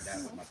you. Write that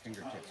with my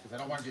fingertips because I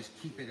don't want to just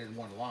keep it in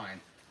one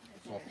line.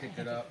 So I'll pick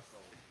it up.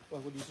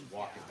 Just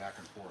walk it back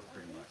and forth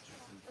pretty much.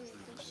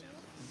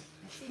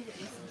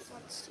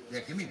 Yeah,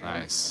 give me that.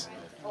 Nice.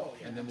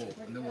 And then we'll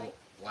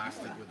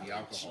blast it with the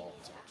alcohol.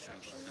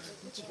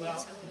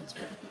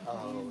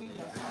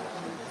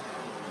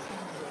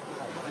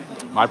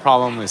 My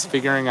problem is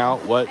figuring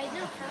out what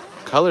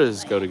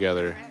colors go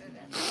together.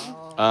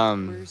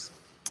 Guys,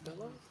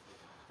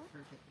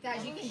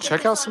 you can get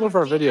Check this out on some of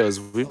our your videos.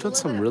 fingers, We've a done little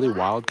some bit of really black.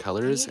 wild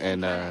colors,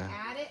 and Add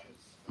it.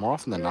 more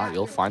often than not,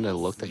 you'll find a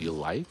look that you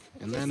like,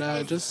 and then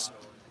just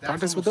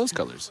practice with those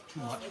colors. Too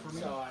much for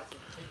me. Just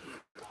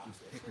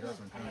pick it up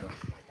and kind of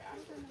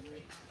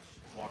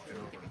walk it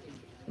over.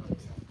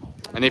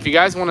 And if you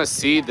guys want to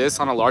see this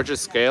on a larger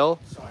scale,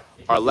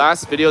 our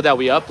last video that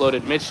we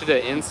uploaded, Mitch did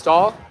an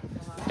install,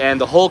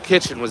 and the whole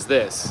kitchen was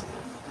this.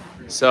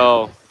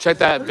 So check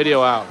that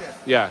video out.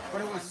 Yeah.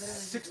 But it was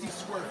 60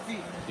 square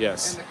feet.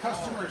 Yes. And the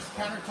customer's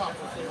countertop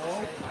was low.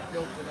 I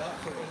built it up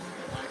so it was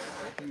like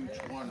a huge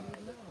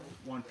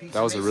one one piece.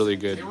 That was a really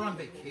good They were on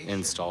vacation.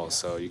 install,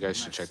 so you guys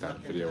should check that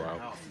video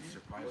out.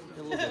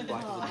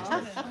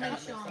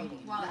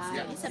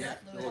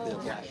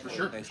 Yeah, for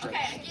sure. Okay,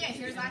 again,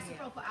 here's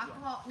isopropyl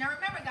alcohol. Now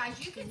remember, guys,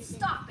 you can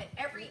stop at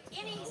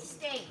any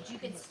stage. You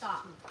can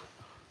stop.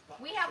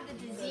 We have the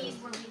disease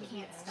where we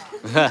can't stop.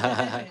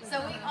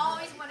 So we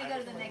always want to go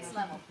to the next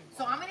level.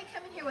 So I'm going to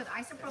come in here with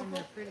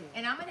isopropyl,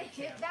 and I'm going to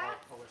hit that,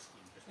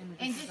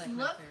 and just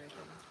look.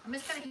 I'm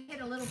just going to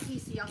hit a little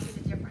piece so y'all see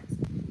the difference.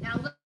 Now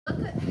look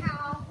at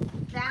how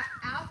that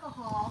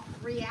alcohol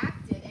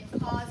reacted and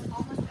caused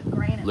almost a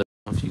grain of.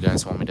 If you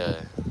guys want me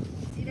to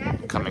See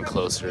that? come in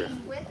closer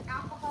With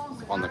alcohol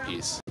and on the without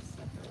piece.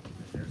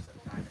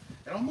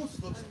 It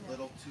almost looks a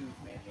little too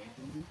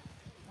man-made.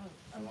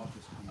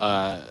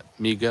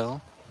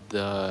 Miguel,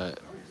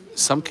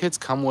 some kits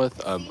come with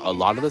a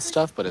lot of the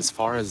stuff, but as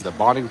far as the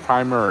bonding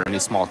primer or any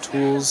small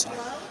tools,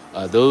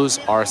 those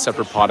are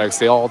separate products.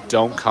 They all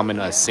don't come in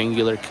a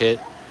singular kit.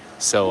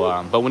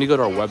 So, but when you go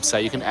to our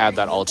website, you can add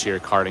that all to your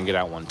cart and get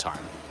out one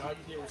time.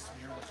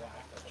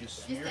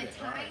 Just a tiny, tiny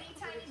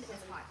bit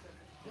is hot.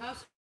 How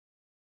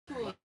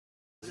cool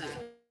is that?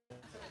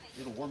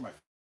 It'll warm my.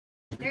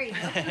 There you go. I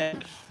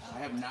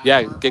have not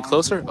Yeah, burnt get on-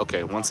 closer.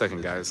 Okay, 1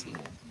 second, guys. I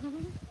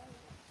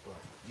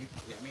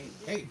mean,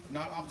 hey,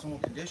 not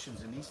optimal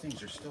conditions, and these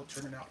things are still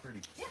turning out pretty.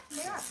 Yeah,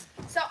 they are.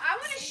 So I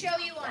want to show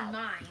you on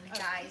mine,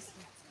 guys,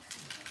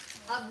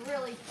 a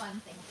really fun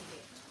thing to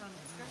do.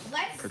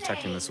 Let's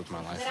Protecting say this with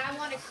my life. that I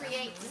want to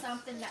create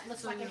something that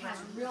looks like it has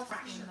real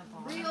fracture,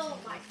 real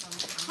like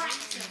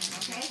cracks in it,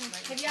 okay?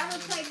 Have you ever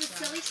played with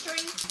silly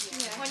string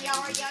when y'all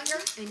were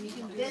younger?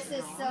 This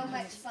is so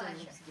much fun.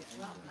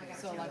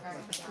 So like our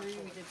three,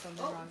 we did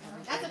something wrong.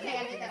 That's okay,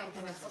 I did that on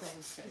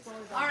purpose.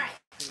 All right,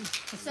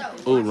 so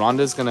Ooh,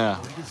 Rhonda's gonna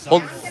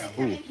hold. I'm going to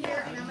come in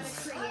here and I'm going to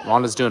create.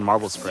 Rhonda's doing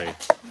marble spray.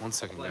 1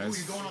 second, Ooh, guys.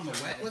 you going on the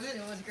wet with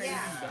it? Yeah.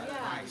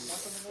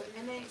 Nice.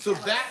 So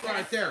that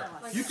right there,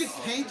 you can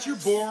paint your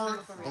board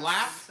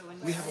black.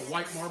 We have a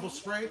white marble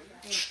spray.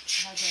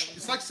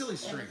 It's like silly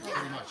string,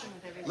 pretty much.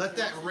 Let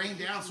that rain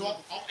down. So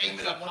I'll aim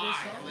it up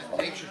high. Let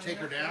nature take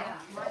her down.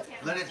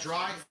 Let it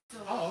dry.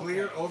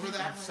 Clear over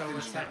that. So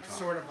it's like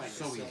sort of like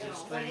So easy.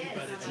 thing,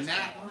 but it's And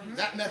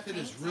that method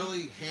is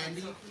really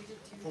handy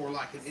for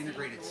like an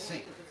integrated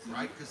sink,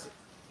 right? Because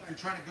if you're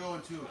trying to go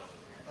into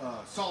a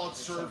solid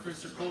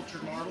surface or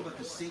cultured marble that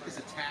the sink is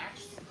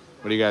attached.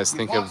 What do you guys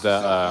think of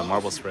the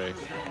marble spray?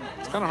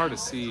 It's kind of hard to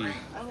see.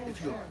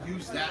 If you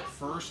use that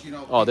first, you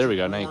know. Oh, there we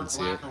go. Now you can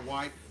see black it. or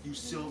white. Use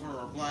silver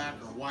or black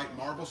or white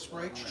marble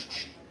spray.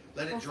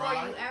 Let it Before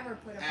dry. you ever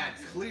put a Add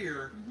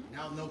clear.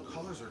 Now no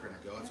colors are going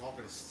to go. It's all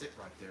going to stick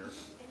right there.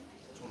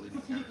 Totally new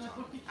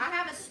countertop. I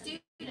have a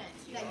student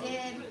that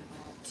did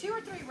 2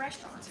 or 3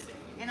 restaurants,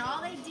 and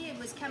all they did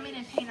was come in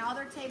and paint all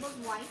their tables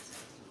white.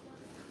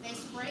 They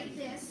sprayed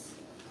this,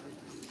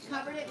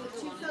 covered it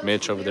with 2 coats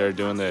Mitch of over there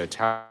clear doing the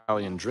epoxy,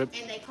 Italian drip.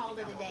 and they called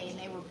it a day, and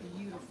they were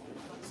beautiful.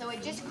 So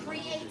it just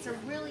creates a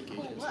really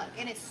cool look,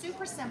 and it's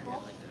super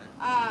simple.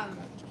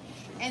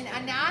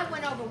 And now I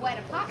went over wet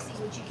epoxy,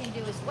 which you can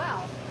do as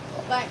well,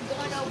 but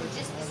going over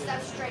just the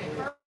substrate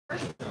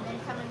first, and then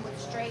coming with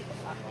straight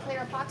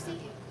clear epoxy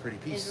Pretty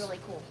is piece. really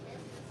cool.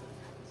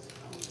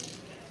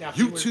 Now, if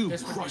You were- too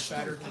This would be crushed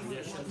better it.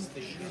 conditions.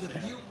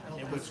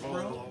 It would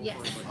flow. Yes,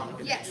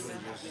 yes,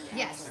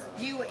 yes.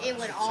 It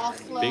would all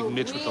flow Big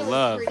Mitch with the really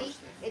love. pretty.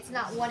 It's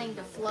not wanting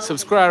to flow.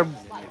 Subscribe,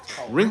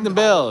 ring the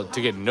bell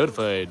to get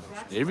notified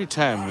every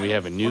time we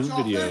have a new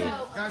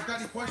video. Guys, got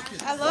any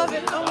questions? I love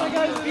it. Oh my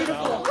God, it's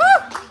beautiful.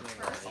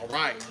 All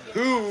right.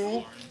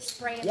 Who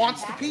Spray it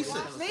wants the back.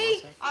 pieces?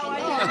 Me? Oh,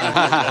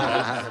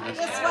 I do.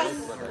 This one.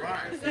 All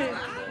right.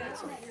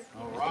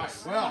 All right.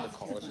 Well,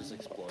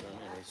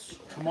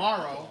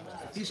 tomorrow,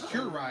 if these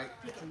cure right,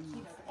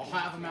 I'll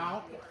have them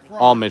out.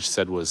 All Mitch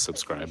said was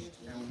subscribe.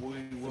 And we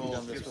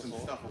will give some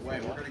stuff away.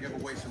 We're going to give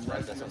away some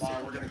resin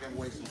tomorrow. We're going to give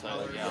away some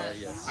colors.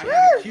 I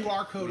have a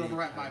QR code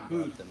over at my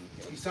booth.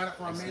 If you sign up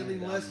for our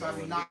mailing list,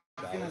 I'm not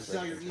going to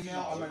sell your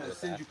email. I'm going to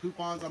send you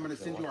coupons. I'm going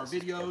to send you our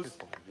videos.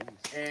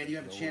 And you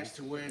have a chance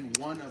to win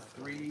one of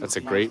 3. That's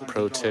a great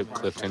pro tip, $500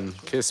 Clifton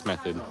Kiss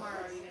method.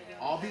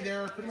 I'll be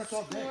there pretty much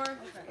all day.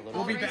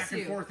 We'll be back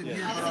and forth in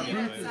here, but our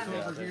booth is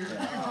over here.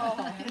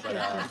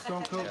 The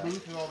Stone Coat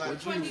booth and all that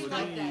too.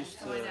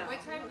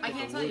 I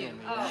can't tell you.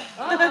 Oh.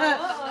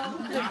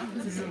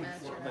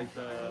 Like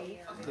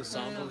the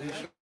sample he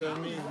showed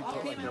me, he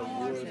put like a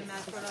wood,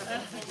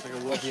 it's like a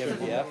wood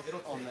MDF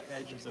on the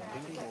edge of the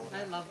painting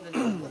I love the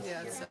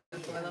yeah, it's so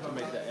cool. I love to it.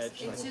 make the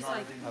edge It's just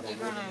like, you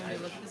don't know when you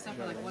look at this stuff,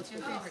 you're like, what's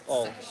your favorite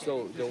Oh, section?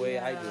 so the way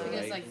I do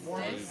Because it, like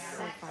right? this,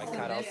 I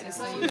cut out this,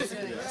 so you just do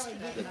this.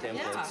 the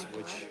templates,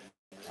 which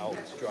I'll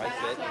dry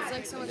fit,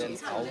 like so much and then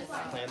easier. I'll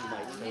plan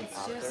my trim It's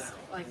after, just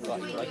like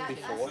like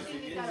before.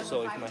 So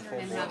if my phone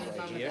and was having right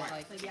fun here, with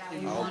like,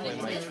 you I'll want it plan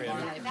to my be trim. like,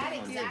 That you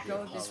exact go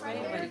this way,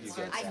 but it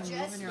starts I to move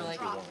just and you're like,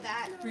 dropped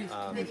that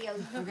video.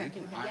 okay.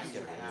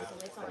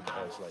 like I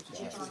was like,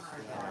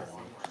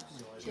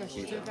 Yeah,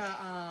 she took a,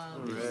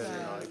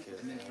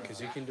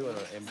 because you can do it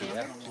on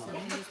MDF too.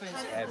 just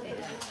Have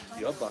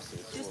your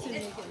buses. to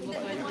make it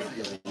look like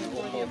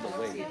will hold the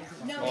weight.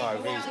 Oh, I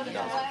raised it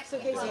down. So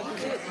Casey, you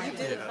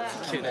did it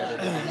fast.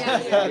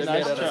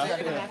 Nice try.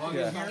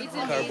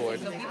 Cardboard.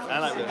 I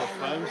like with the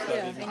foam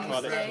stuff. You can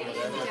cut it.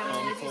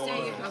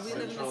 We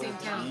live in the same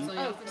town, so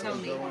you can tell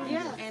me.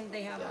 Yeah. And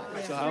they have.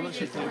 So how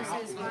much is it?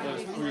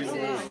 Those 3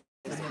 little.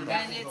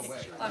 And it's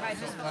like I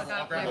just felt like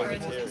my brain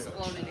was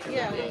exploding.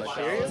 Yeah. So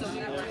we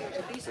have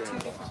at least 2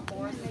 different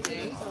boards they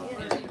do.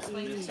 And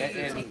explain to you,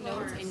 take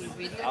notes, and you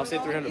read them. I'll say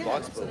 $300,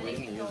 but we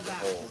can use the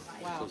whole.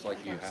 So it's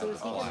like you have the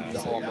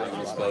whole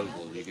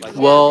disposable. You can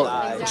Well,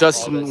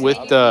 Justin, with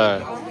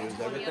the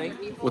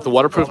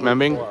waterproof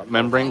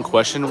membrane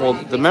question, well,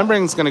 the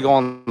membrane's going to go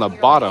on the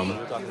bottom,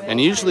 and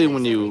usually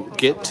when you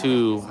get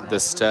to the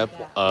step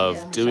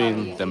of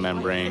doing the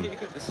membrane,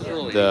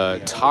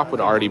 the top would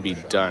already be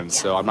done.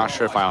 So I'm not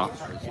sure if I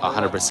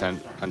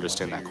 100%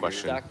 understand that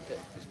question.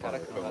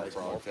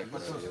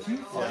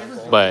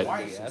 But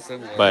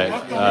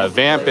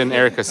Vamp and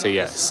Erica say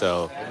yes,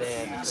 so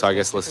I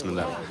guess listen to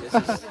them.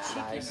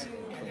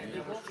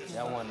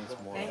 That one is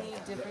more.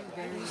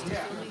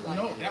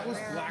 No, that was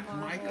black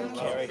mica.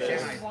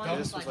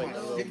 This was like a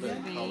little bit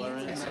of color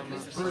in something.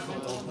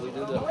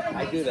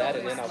 I do that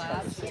and then I'll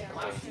cut the stick.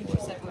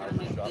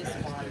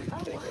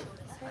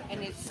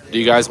 Do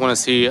you guys want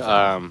to see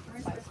the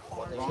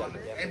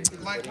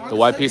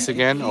white piece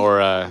again,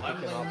 or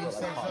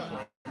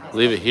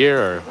leave it here,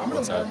 or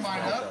what's up? I'm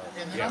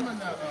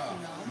gonna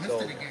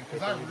mist it again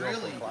because I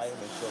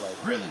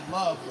really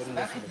love.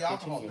 That's what the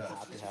alcohol does.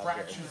 It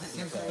fractures. It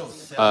gives it those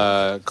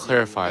cells.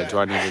 Clarify, do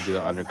I need to do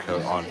the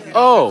undercoat on?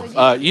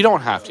 Oh, you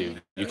don't have to.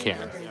 You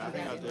can.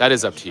 That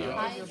is up to you.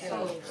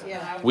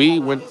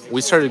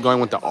 We started going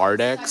with the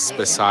Ardex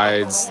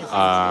besides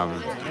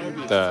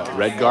the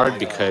Red Guard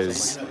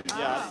because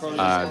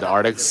the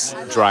Ardex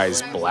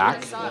dries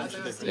black,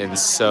 and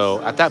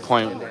so at that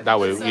point, that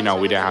way we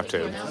didn't have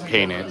to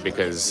paint it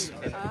because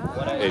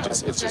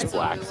it's just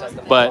black.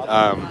 But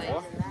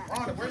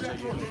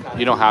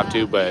you don't have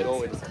to, but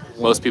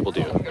most people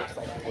do.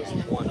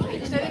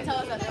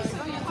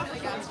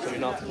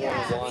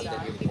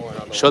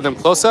 Show them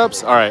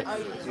close-ups? All right.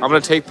 I'm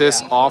going to take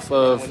this off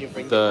of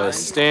the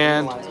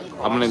stand.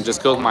 I'm going to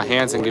just go with my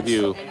hands and give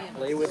you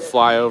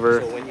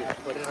flyover. When you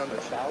put it on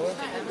the shower,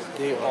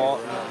 they all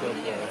Because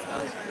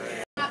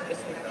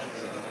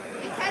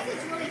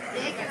it's really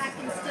thick and I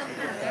can still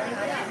kind of pick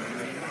it up.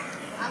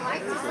 I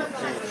like to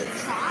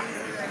sometimes chop.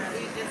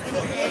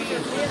 And it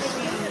makes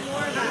it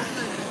more of a...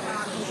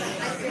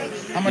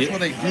 How much will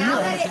they do? Now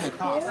that it's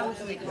cold,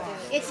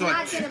 it's So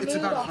not going to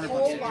move a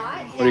whole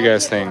lot. What do you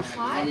guys think?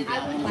 I'm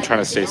trying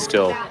to stay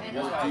still,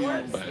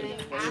 but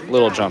a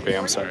little jumpy,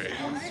 I'm sorry.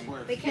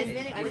 Because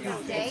then it would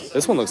stay.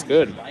 This one looks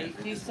good.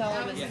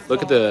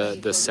 Look at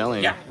the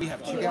selling. Yeah, we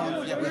have 2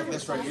 gallons. Yeah, we have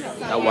this right here.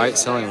 That white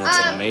selling looks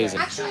amazing.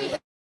 Actually,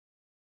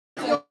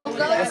 you'll go to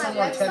my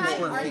website,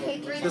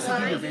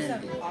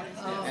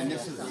 And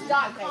this is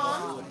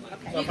rk3resin.com.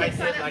 You can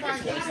sign up for our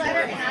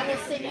newsletter, and I will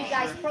send you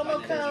guys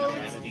promo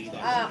codes,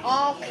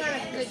 all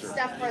kind of good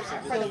stuff for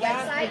the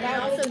website,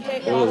 and also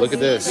give you Oh, all look the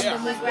at this.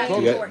 links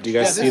and Do you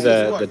guys see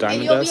the and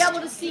diamond you'll be dust?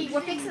 able to see,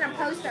 we're fixing to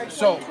post our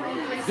so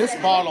 2023 this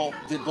bottle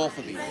did both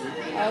of these.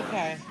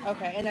 Okay,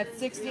 and that's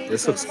 60.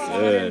 This looks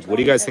good. What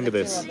do you guys think of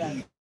this?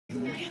 No,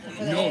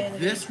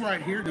 this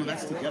right here, no,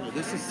 that's together.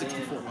 This is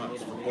 $64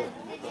 for both.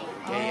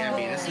 Okay, I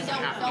mean, this is a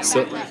half.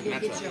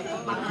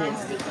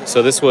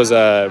 So this was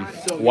a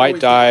white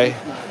dye,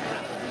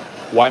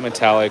 white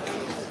metallic,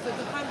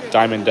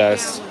 diamond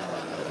dust,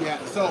 Yeah,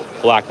 so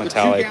black the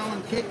metallic,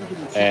 2-gallon kit, you can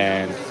do 2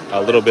 and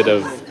a little bit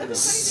of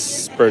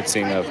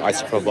spurting of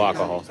isopropyl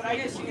alcohol. So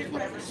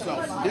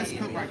this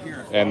cup right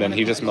here, And then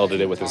he just melted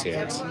it with his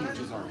hands. which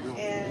is our real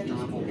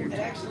durable. And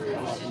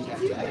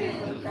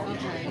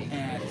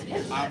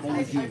I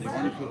only do the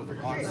undercoat of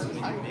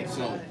epoxy.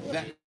 So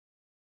that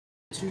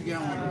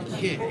 2-gallon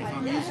kit, if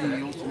I'm using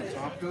the ultimate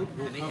top coat,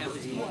 will cover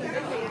the.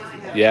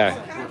 Yeah,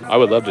 I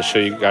would love to show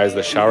you guys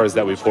the showers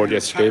that we poured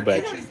yesterday,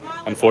 but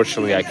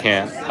unfortunately I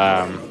can't.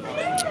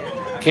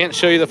 Can't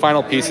show you the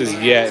final pieces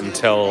yet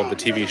until the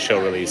TV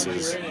show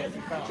releases.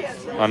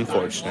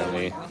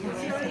 Unfortunately.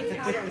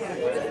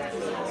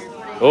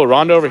 Oh,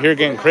 Rhonda over here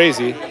getting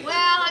crazy. Well,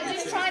 I'm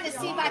just trying to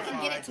see if I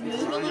can get it to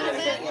move a little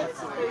bit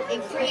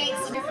and create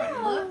some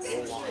different looks.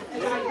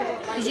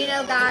 Because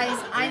guys,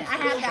 I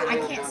have that, I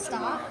can't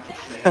stop.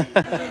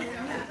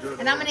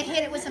 And I'm going to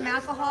hit it with some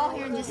alcohol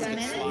here in just a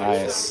minute.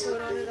 Nice.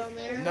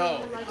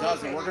 No, it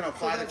doesn't. We're gonna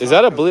apply the. Is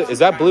that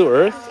Blue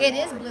Earth? It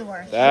is Blue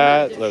Earth.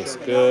 That looks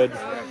good.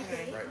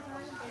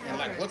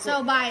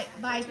 So by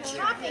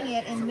chopping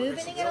it and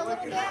moving it a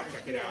little bit,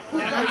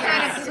 I'm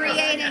kind of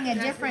creating a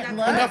different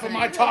look. Enough of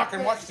my talk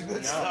and watch the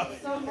good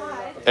stuff.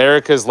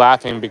 Erica's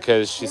laughing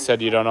because she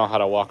said you don't know how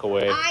to walk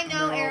away. I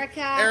know,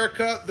 Erica.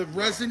 Erica, the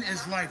resin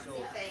is like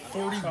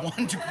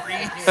 41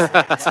 degrees.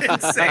 It's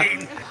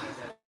insane.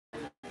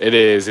 It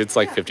is. It's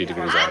like 50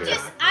 degrees out here.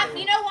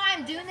 You know why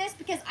I'm doing this?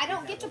 Because I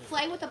don't get to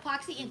play with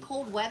epoxy in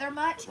cold weather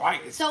much. Right,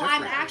 it's so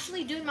I'm different.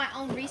 actually doing my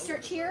own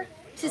research here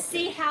to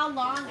see how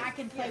long I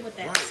can play with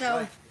it.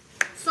 So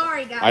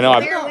Sorry, guys. I know.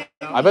 Bear with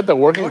me. I bet the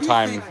working What do you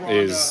time think, Rhonda,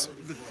 is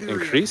the theory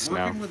of increased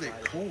now. working with it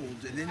cold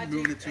and then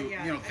moving it to,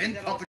 then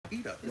pump the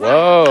heat up?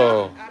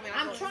 Whoa.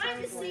 I'm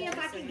trying to see if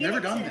I can get Never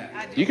it done to.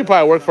 that. You could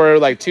probably work for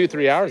like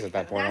 2-3 hours at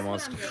that point That's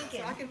almost. what I'm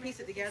thinking. I can piece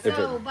it together.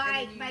 So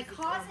by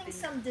causing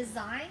some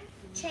design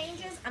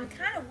changes, I'm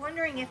kind of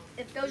wondering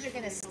if those are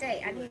going to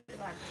stay. I need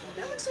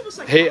That looks almost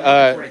like Hey,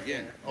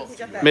 Again.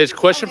 Mitch,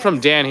 question from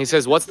Dan. He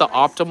says, what's the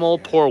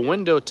optimal pour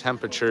window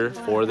temperature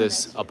for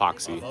this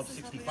epoxy? Above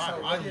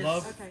 65. I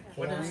love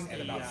pouring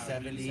at about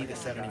 70 to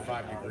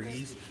 75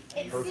 degrees.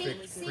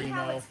 Perfect, see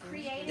how primo. it's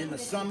created In the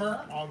with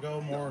summer, I'll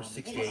go more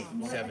 68,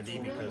 70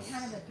 because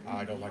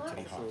I don't like to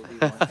be hot. to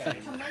make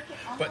it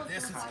But almost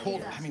this is like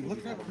cold. I mean,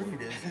 look how pretty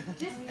it is.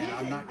 And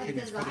I'm not kidding.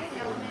 It's pretty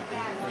cold.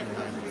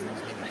 29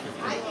 degrees, maybe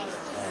 50.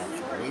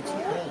 Way too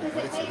cold,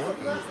 but it's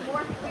working.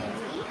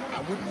 I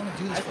wouldn't want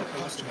to do this for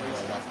customers.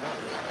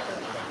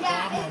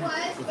 Yeah, it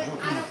was, but I don't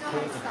know how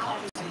to stop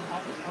it.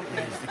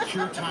 The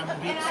cure time will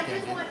be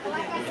extended.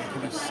 It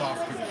can be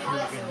softer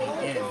cure in the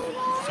end.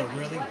 So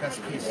really, best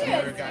case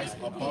scenario, guys,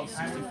 above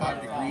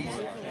 65 degrees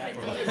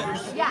for the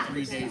first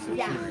 3 days of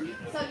curing.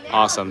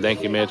 Awesome.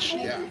 Thank you, Mitch.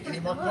 Yeah. Any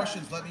more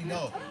questions? Let me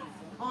know.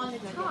 On the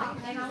top,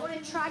 and I want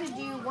to try to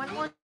do one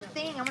more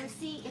thing. I want to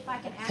see if I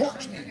can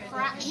actually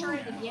fracture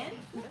it again.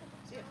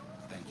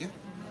 Thank you.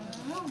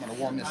 I'm gonna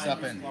warm this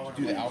up and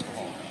do the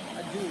alcohol.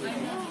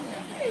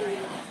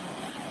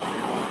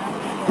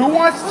 Who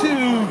wants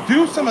to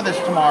do some of this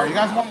tomorrow? You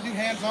guys want to do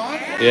hands-on?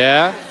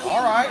 Yeah?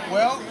 All right.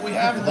 Well, we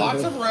have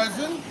lots of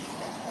resin.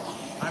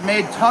 I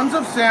made tons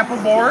of sample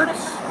boards.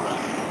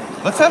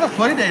 Let's have a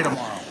play day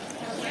tomorrow.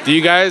 Do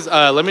you guys,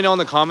 let me know in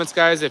the comments,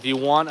 guys, if you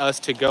want us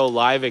to go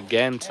live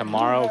again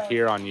tomorrow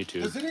here on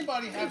YouTube. Does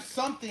anybody have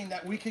something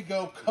that we could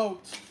go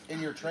coat in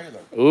your trailer?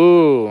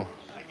 Ooh.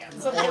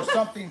 Or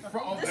something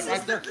from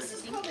right there. This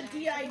is called a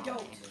DI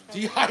dote.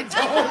 DI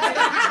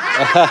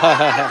don't.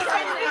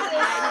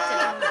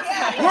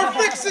 We're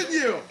fixing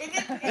you.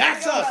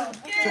 That's us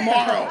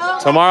tomorrow.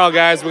 Tomorrow,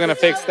 guys, we're going to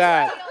fix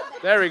that.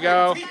 There we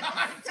go.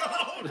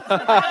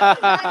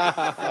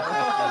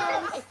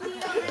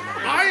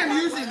 I am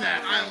using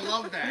that. I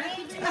love that.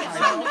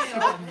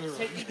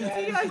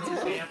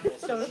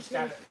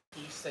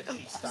 Piece that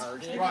she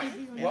started. Right.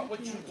 What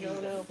would you do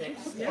to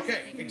fix it?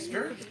 Okay, it's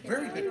very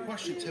good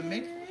question. To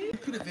make, you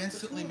could have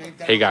instantly made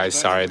that. Hey, guys,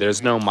 sorry.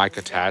 There's no mic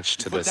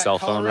attached to the cell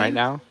phone right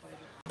now.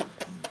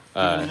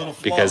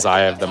 Because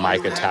I have the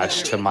mic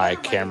attached to my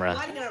camera.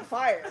 Lighting it on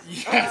fire.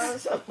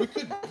 Yes. We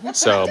could.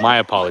 So my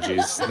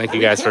apologies. Thank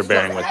you guys for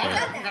bearing with me.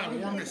 I gotta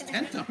warm this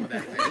tent up with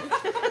that thing.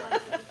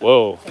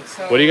 Whoa.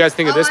 What do you guys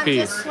think of this I'm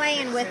just piece?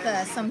 playing with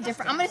some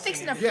different. I'm gonna fix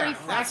it a free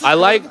fracture. I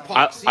like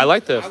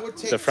the I would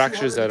take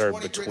fractures that are 220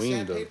 grit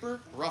between the sandpaper,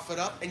 rough it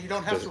up, and you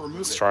don't have to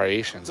remove it.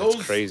 striations. Those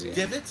It's crazy.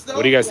 divots, though,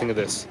 What do you guys think of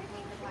this?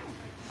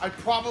 I'd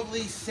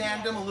probably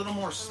sand them a little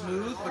more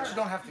smooth, but you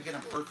don't have to get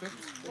them perfect.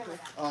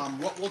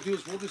 What we'll do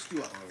is we'll just do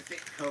a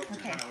thick coat.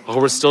 Okay. Oh,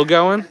 we're still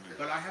going?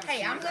 But I have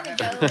Hey, I'm gonna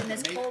go in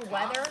this cold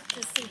weather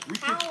to see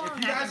how long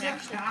if you I guys can have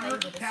actually play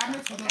with this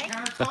cabinets with no stuff,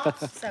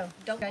 countertops, okay? So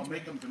don't I'll judge me.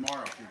 make them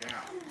tomorrow if you're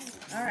down.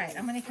 All right,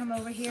 I'm gonna come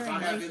over here I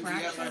and have MDF, I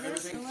refracture have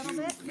this a everything little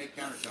bit. to make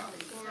countertops.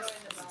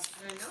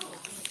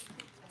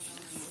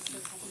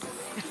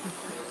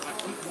 I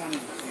keep wanting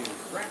to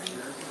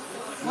fracture.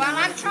 Well,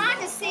 I'm trying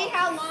to see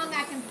how long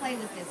I can play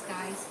with this,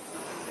 guys.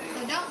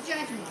 So don't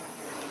judge me.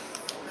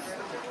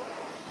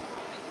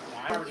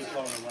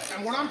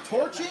 And when I'm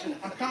torching,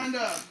 I'm kind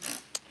of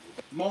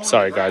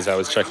Sorry, guys. I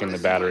was checking the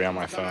battery on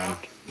my phone.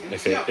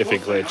 If it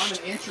glitched.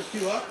 I'm an inch or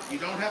two up. You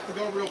don't have to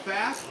go real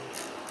fast.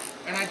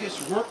 And I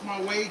just work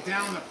my way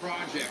down the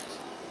project.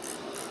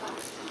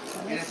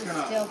 And it's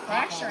gonna Still pop all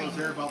fracturing. those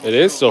air bubbles It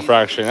is so still easy.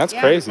 fracturing. That's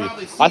Yeah. crazy.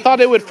 I thought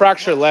it would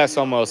fracture less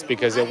almost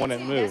because it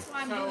wouldn't move. That's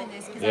why I'm doing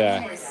this, because Yeah. I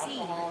want to see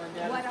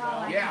what all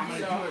I Yeah, I'm can gonna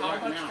do. do it How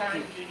right much now.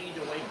 time do you need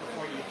to wait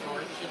before you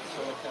torch it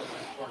so it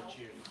doesn't torch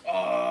you? A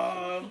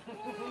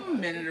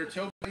minute or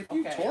two. If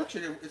you Okay. torch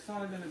it, it's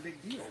not even a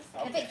big deal.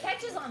 If it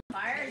catches on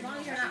fire, as long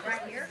as you're not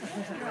right here,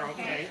 you're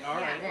okay. All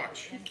right,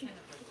 watch.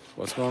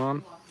 What's going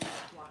on?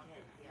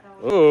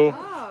 Ooh.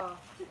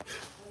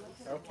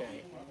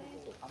 Okay.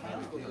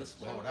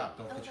 Blow it up.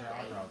 Don't get your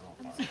eyebrows on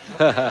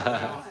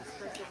fire.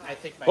 I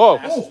think my Whoa.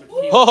 glasses would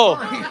keep Oh.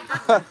 I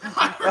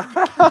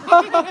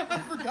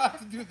forgot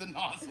to do the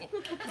nozzle.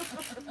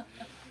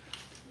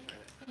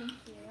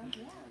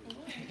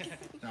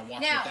 Now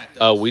watch Now- what that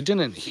does. We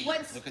didn't.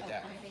 What's, Look at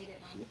that.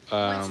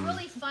 what's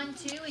really fun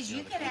too is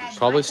you could add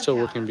Probably micropowder still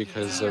working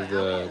because of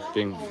the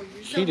being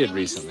heated when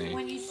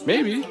recently. you stir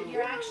Maybe. it,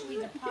 you're actually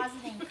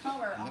depositing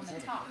color on the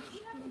top.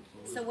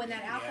 So when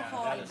that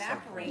alcohol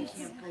evaporates,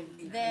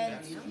 then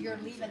you're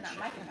leaving that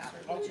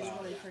micropowder, which is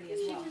really pretty as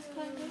well.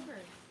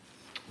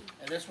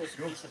 And this was a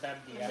piece of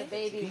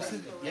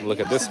MDF.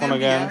 Look at this one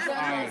again.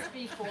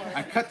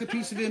 I cut the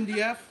piece of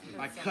MDF.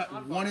 I cut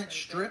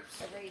 1-inch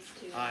strips.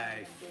 I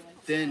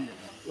then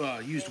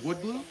used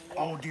wood glue.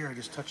 Oh dear, I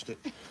just touched it.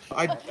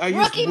 I used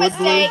Rookie wood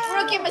glue. mistake,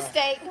 rookie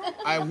mistake.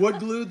 I wood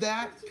glued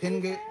that.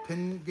 Pin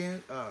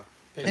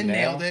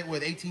nailed it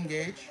with 18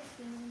 gauge.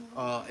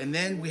 And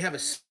then we have a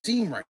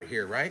seam right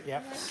here, right?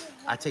 Yep.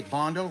 I take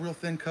Bondo, real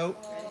thin coat.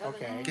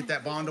 Okay. Get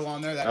that Bondo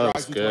on there. That That dries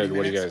looks in good. 20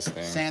 What do you minutes. guys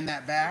think? Sand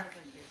that back.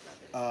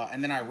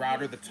 And then I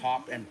router the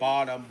top and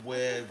bottom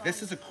with,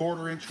 this is a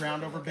 1/4 inch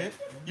roundover bit.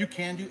 You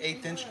can do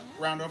 1/8 inch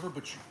roundover,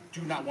 but you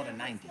do not want a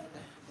 90.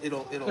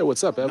 It'll Hey,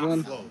 what's up, not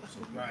Evelyn? flow.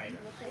 Right.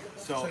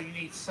 So So you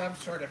need some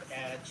sort of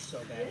edge so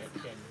that it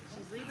can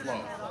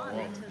flow.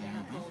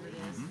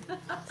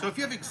 So if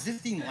you have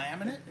existing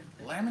laminate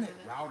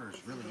router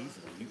is really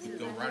easy. You can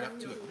go right up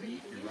to it,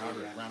 your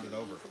router, round it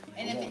over.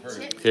 And It if won't it hurt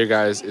it. chips, Here,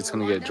 guys, it's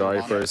gonna get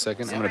dry for a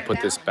second. I'm gonna put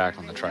this back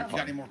on the If you got tripod.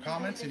 any more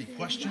comments, any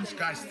questions,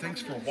 guys?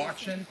 Thanks for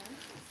watching.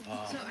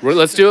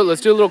 Let's do it.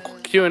 Let's do a little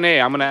Q&A.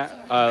 I'm gonna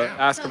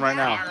ask them right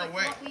now. Fire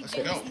away. what we Let's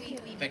do go. is we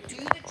Thank do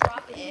you. the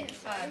drop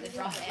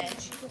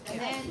edge, and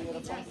then we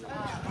take,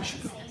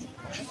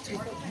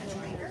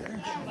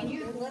 and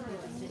you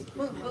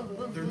boom, boom,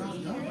 boom. They're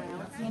not done.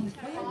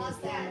 Pause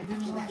that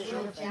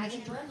little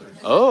jagged.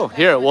 Oh,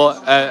 here. Well,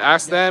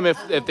 ask them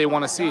if they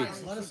want to see.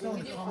 Let us know in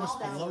the comments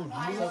below. Do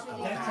you want a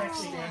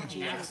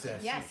backstage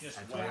access Yes.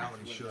 at the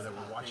reality show that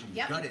we're watching?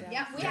 Yep, Gutted.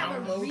 yep, we have a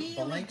Download really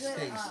Blank good,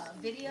 Space.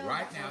 video.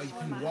 Right now, you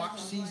can watch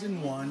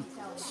season 1.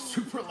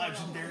 Super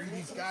legendary.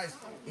 These guys,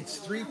 it's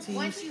 3 teams.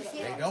 Once you hit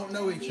They don't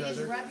know each you just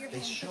other. rub your They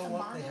hands show on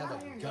up. They have a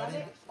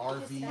gutted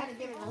RV,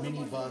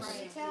 minibus,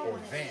 or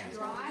van.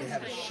 They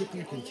have a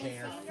shipping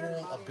container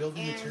full of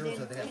building materials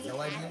that they have no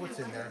idea what's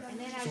in there.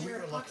 So we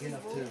were lucky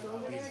enough to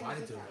be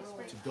invited to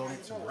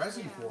donate some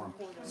resin for them.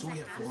 So we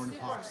have floor and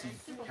epoxy,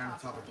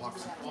 countertop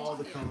epoxy, all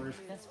the colors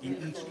in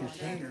each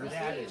container.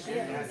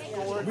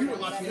 We were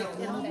lucky enough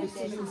to one of those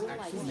things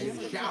actually made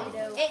a shower.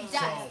 It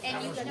does,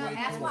 and you know,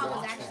 that's why I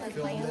was actually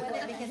playing with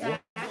it, because I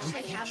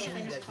actually have a Show you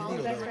finished that color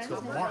video though, it's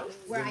reference the mark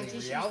where I when the just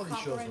use reality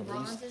copper shows and released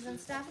bronzes and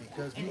stuff.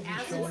 because And we'll be as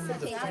showing it's you the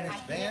cooking up, I finished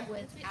hit van. it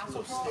with So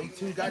alcohol. stay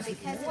tuned, guys. If you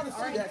because want to it's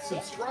see that,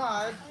 already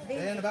subscribe.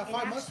 And about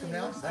 5 months from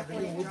now, that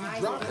video will be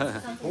dropped.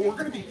 But we're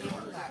going to be And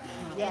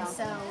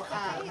so,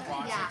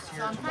 yeah,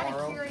 so I'm kind of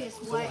tomorrow. curious So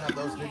what we'll have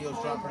those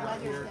videos dropping out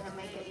weather's here. gonna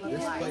make it look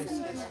This like. place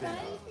has been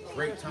a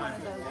great time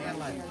for the van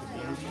life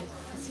community.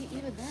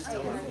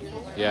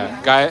 Yeah,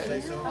 guy.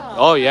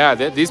 Oh yeah,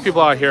 these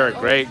people out here are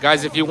great,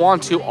 guys. If you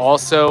want to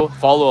also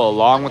follow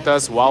along with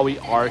us while we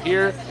are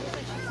here,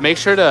 make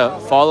sure to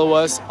follow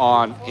us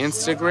on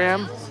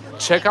Instagram.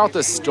 Check out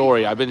the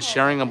story. I've been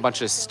sharing a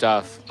bunch of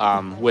stuff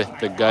with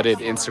the Gutted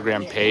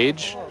Instagram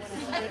page.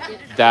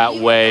 That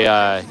way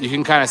you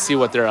can kind of see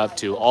what they're up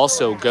to.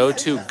 Also, go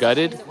to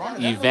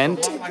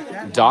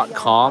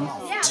guttedevent.com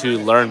to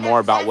learn more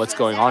about what's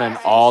going on and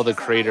all the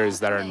creators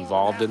that are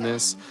involved in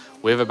this.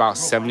 We have about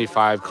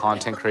 75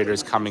 content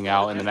creators coming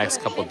out in the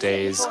next couple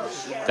days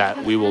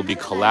that we will be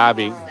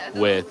collabing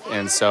with.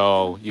 And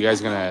so you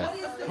guys are going to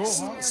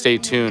stay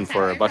tuned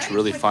for a bunch of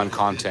really fun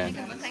content.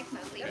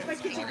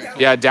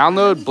 Yeah,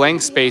 download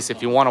Blank Space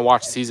if you want to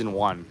watch season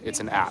 1.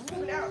 It's an app.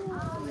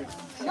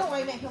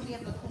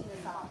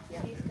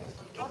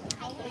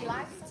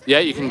 Yeah,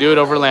 you can do it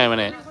over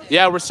laminate.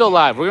 Yeah, we're still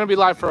live. We're going to be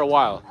live for a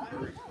while.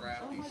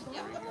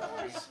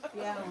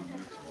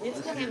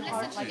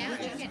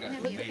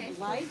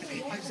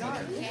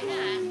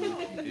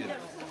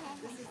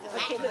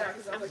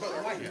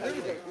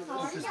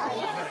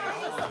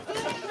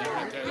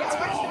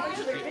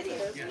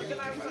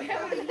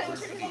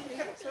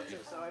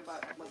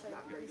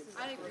 I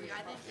agree.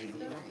 I think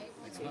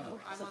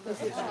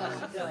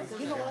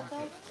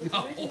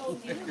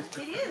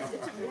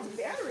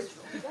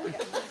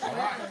All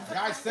right,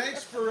 guys,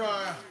 thanks for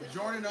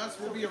joining us.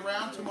 We'll be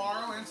around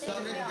tomorrow and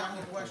Sunday. If you got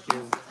any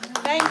questions,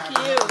 Thank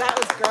you. That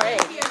was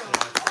great.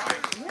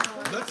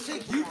 let's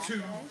take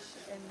YouTube.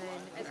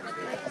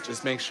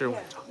 Just make sure,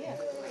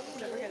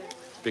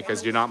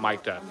 because you're not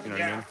mic'd up. You know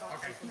what I mean?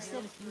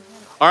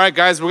 All right,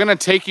 guys, we're going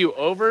to take you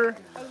over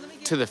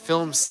to the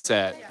film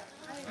set.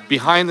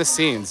 Behind the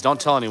scenes. Don't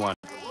tell anyone.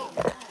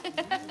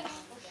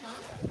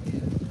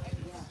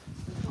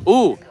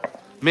 Ooh,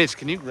 Mitch,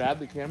 can you grab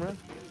the camera?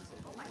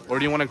 Or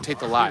do you want to take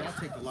the live? I'll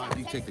take the live,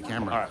 you take the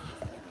camera. All right.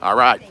 All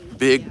right,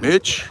 Big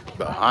Mitch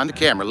behind the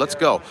camera. Let's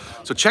go.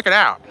 So check it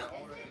out.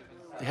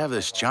 They have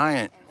this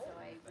giant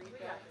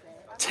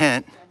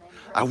tent.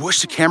 I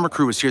wish the camera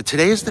crew was here.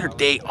 Today is their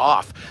day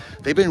off.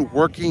 They've been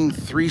working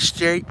 3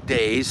 straight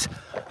days.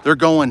 They're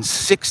going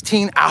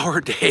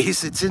 16-hour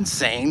days. It's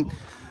insane.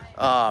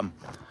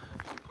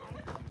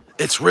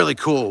 It's really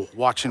cool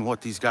watching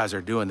what these guys are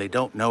doing. They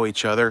don't know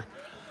each other.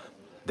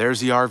 There's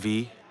the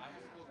RV.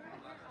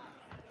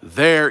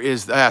 There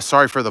is,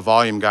 sorry for the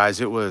volume,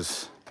 guys. It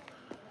was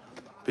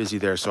busy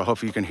there, so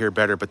hopefully you can hear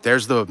better. But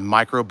there's the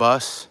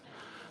microbus.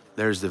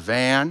 There's the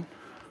van.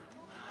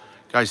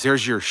 Guys,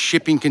 there's your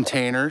shipping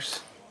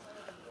containers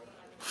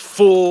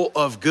full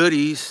of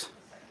goodies.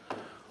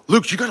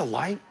 Luke, you got a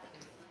light?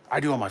 I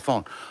do on my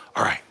phone.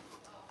 All right.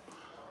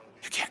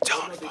 You can't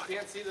tell anybody. They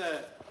can't see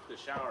the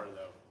shower,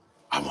 though.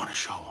 I want to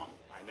show them.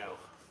 I know.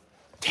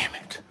 Damn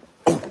it.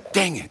 Oh,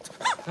 dang it.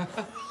 All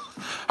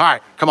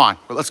right, come on.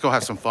 Well, let's go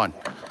have some fun.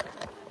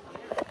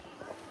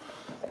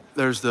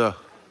 There's the...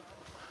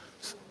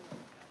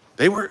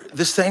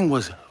 This thing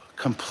was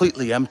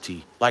completely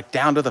empty, like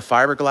down to the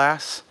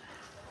fiberglass.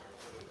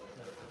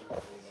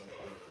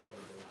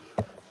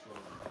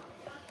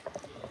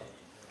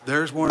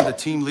 There's one of the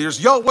team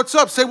leaders. Yo, what's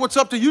up? Say what's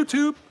up to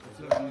YouTube.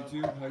 What's up,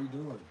 YouTube? How you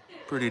doing?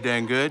 Pretty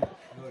dang good. Oh,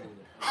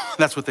 yeah.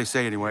 That's what they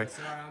say anyway.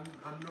 Sorry,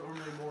 I'm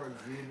normally more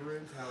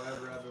exuberant.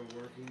 However, I've been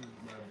working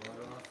my butt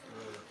off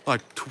for...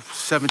 Like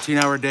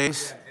 17-hour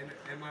days.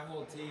 Yeah, and my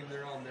whole team,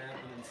 they're all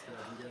napping and stuff.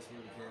 And guess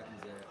where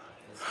the captain's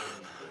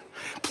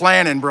at? That's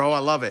Planning, bro. I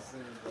love it.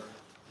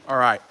 All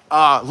right.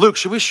 Luke,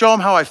 should we show them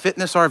how I fit in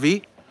this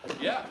RV?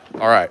 Yeah.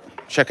 All right.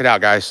 Check it out,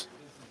 guys.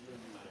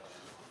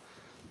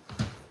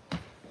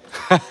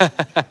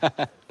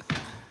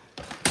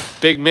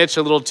 Big Mitch,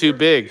 a little too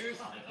big.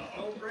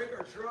 Don't break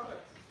our truck.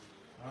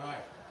 All right.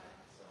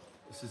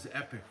 This is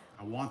epic.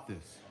 I want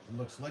this. It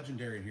looks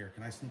legendary in here.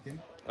 Can I sneak in?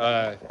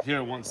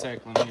 Here, 1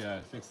 sec. Let me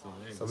fix the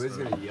legs. Somebody's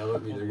going to yell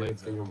at me. They're going to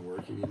think I'm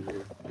working in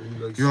here. They're gonna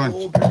be like, You're on.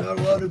 "Swope, you're not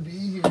allowed to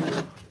be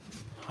here."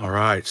 All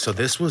right. So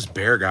this was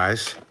Bear,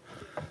 guys.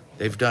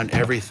 They've done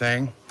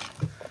everything.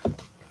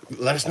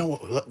 Let us know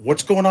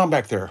what's going on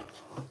back there.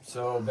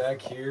 So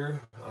back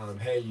here,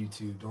 hey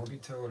YouTube, don't be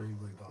telling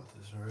anybody about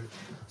this, all right?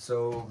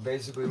 So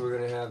basically we're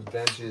gonna have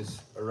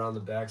benches around the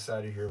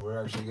backside of here.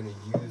 We're actually gonna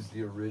use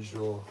the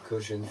original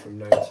cushions from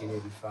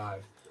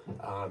 1985.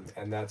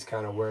 And that's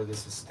kind of where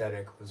this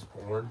aesthetic was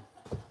born.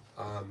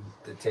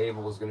 The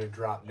table is gonna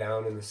drop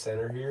down in the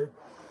center here.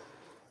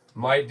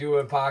 Might do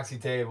an epoxy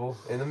table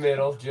in the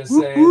middle, just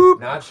saying,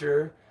 not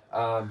sure.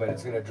 But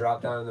it's gonna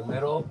drop down in the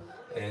middle,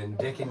 and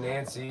Dick and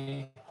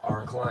Nancy,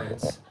 our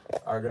clients,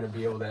 are going to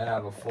be able to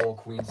have a full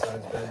queen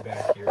size bed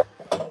back here.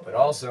 But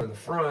also in the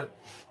front,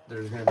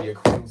 there's going to be a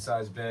queen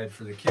size bed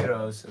for the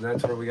kiddos, and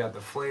that's where we got the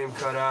flame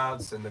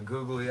cutouts and the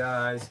googly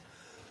eyes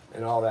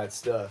and all that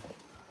stuff.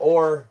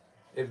 Or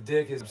if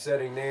Dick is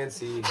upsetting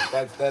Nancy,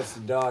 that's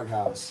the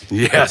doghouse.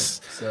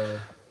 Yes. So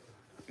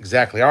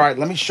exactly. All right,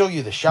 let me show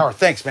you the shower.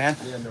 Thanks, man.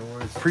 yeah, no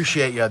worries.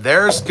 Appreciate you.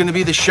 There's going to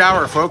be the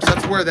shower, folks.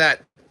 That's where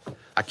that...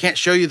 I can't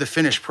show you the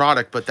finished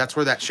product, but that's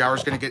where that shower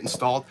is going to get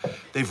installed.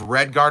 They've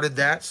red guarded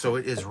that, so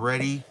it is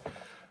ready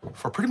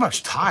for pretty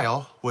much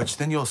tile, which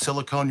then you'll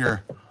silicone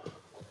your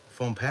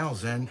foam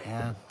panels in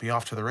and be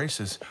off to the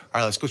races.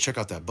 All right, let's go check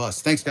out that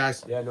bus. Thanks,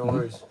 guys. Yeah, no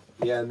worries.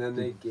 Yeah, and then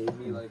they gave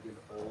me like an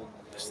old...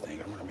 This thing,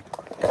 I'm gonna make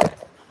it.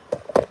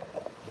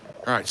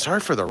 All right, sorry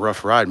for the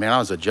rough ride, man. I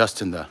was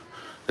adjusting the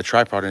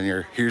tripod in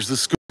here. Here's the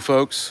scoop,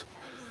 folks.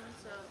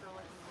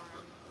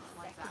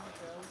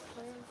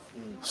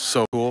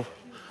 So cool.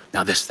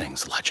 Now this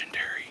thing's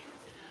legendary.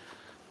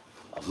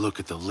 Look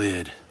at the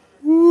lid.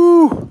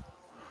 Woo!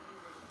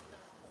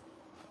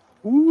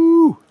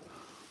 Woo!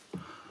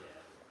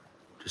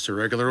 Just a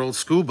regular old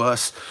school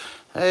bus.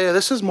 Hey,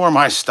 this is more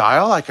my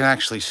style. I can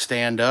actually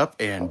stand up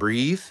and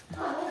breathe.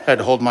 Had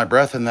to hold my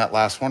breath in that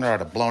last one or I'd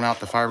have blown out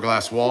the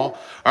fiberglass wall.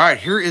 All right,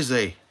 here is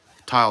a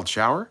tiled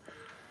shower.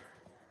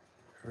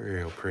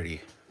 Real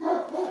pretty.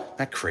 Isn't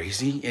that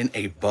crazy? In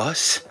a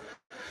bus?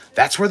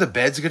 That's where the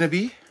bed's gonna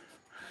be?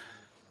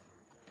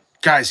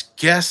 Guys,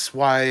 guess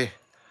why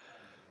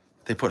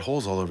they put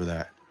holes all over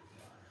that?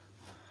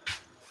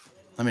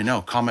 Let me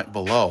know. Comment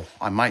below.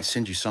 I might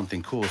send you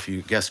something cool if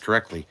you guess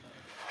correctly.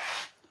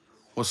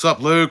 What's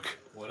up, Luke?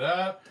 What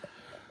up?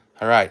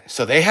 All right.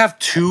 So they have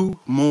 2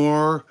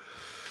 more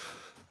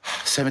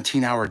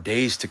 17-hour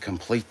days to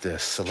complete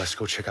this. So let's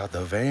go check out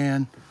the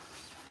van.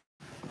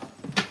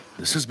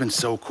 This has been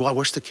so cool. I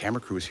wish the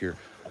camera crew was here.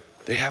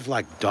 They have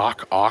like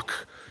Doc Ock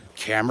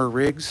camera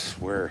rigs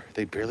where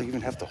they barely even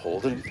have to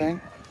hold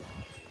anything.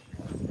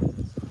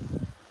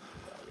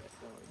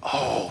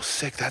 Oh,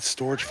 sick. That's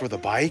storage for the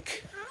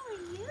bike. How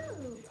are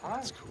you?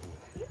 That's cool.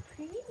 You're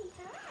pretty.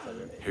 Hi.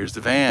 Here's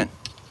the van.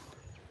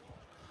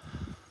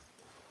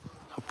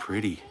 How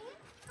pretty.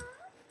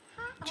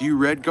 Do you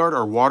red guard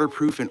or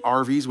waterproof in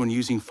RVs when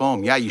using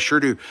foam? Yeah, you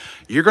sure do.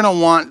 You're going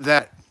to want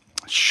that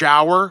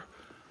shower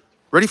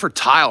ready for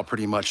tile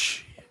pretty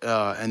much.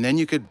 And then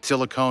you could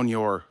silicone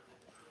your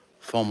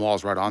foam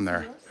walls right on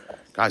there.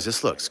 Guys,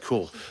 this looks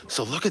cool.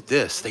 So look at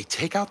this. They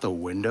take out the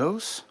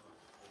windows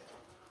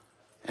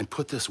and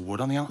put this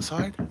wood on the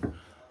outside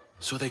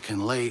so they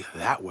can lay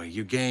that way.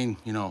 You gain,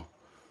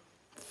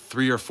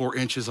 3 or 4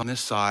 inches on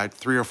this side,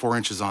 3 or 4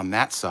 inches on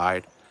that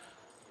side.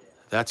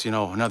 That's,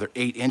 another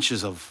 8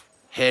 inches of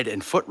head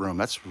and foot room.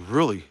 That's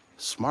really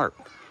smart.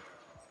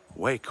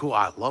 Way cool.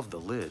 I love the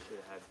lid.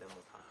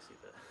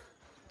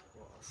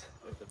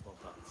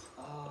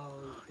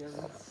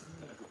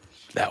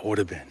 That would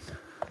have been.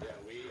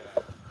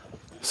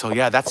 So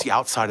yeah, that's the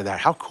outside of that.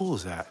 How cool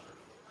is that?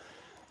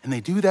 And they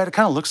do that. It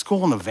kind of looks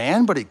cool in the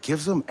van, but it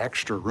gives them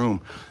extra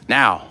room.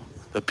 Now,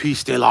 the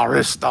piece de la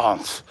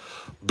resistance.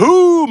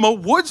 Boom, a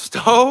wood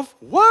stove.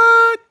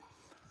 What?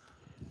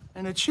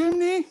 And a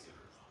chimney?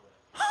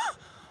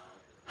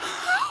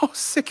 How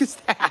sick is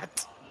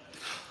that?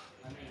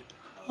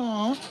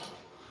 Aw,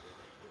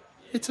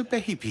 it's a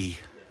baby.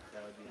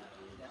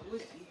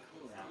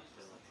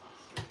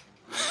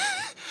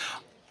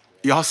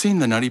 Y'all seen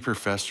the Nutty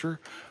Professor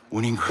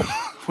when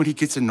he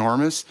gets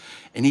enormous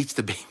and eats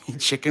the baby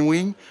chicken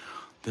wing?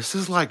 This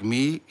is like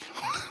me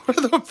with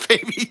a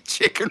baby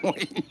chicken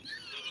wing.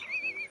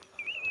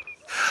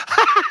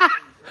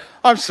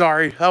 I'm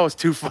sorry, that was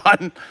too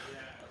fun.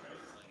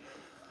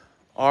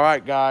 All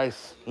right,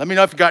 guys, let me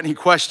know if you got any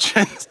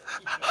questions.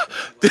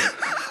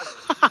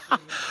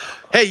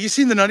 Hey, you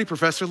seen The Nutty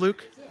Professor,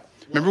 Luke?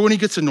 Remember when he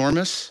gets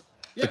enormous,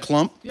 the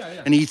clump? Yeah.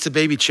 And he eats the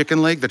baby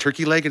chicken leg, the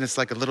turkey leg, and it's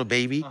like a little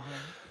baby?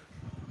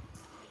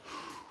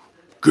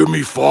 Give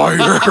me fire.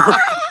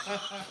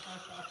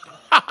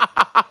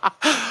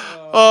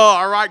 Oh,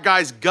 all right,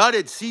 guys,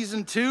 Gutted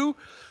Season 2.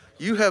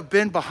 You have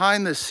been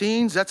behind the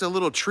scenes. That's a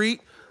little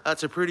treat.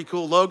 That's a pretty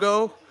cool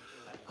logo.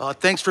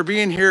 Thanks for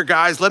being here,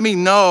 guys. Let me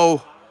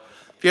know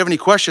if you have any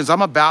questions.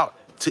 I'm about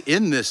to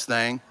end this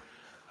thing.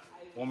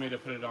 Want me to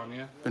put it on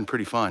you? Been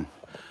pretty fun.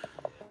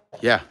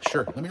 Yeah,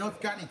 sure. Let me know if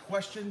you got any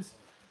questions.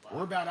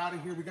 We're about out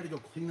of here. We got to go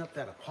clean up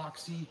that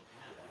epoxy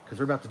because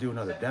we're about to do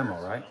another demo,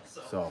 right?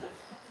 So,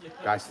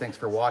 guys, thanks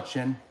for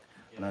watching.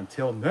 And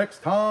until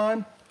next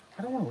time,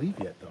 I don't want to leave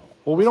yet, though.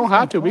 Well, we don't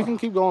have to. We can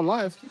keep going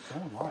live.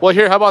 Well,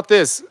 here, how about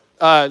this?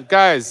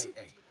 Guys.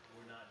 Hey.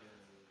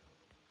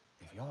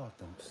 If y'all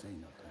don't say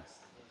nothing,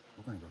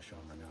 we're going to go show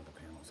them right now the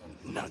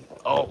panels.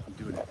 Oh, I'm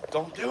doing it.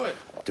 don't do it.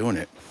 Doing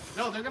it.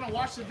 No, they're going to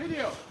watch the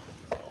video.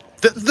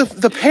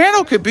 The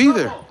panel could be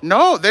there.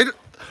 No,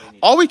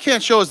 all we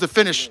can't show is the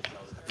finished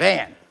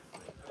van.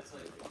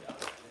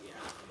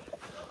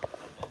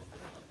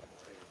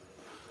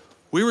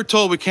 We were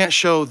told we can't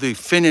show the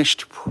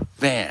finished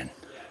van.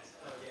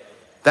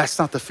 That's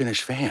not the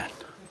finished van.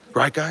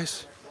 Right,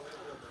 guys?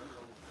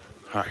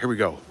 All right, here we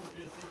go.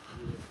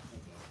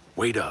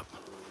 Wait up.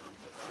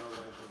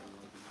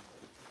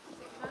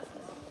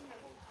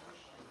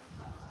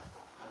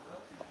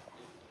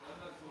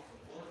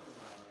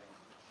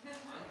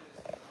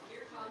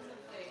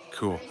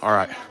 Cool. All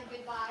right.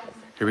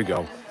 Here we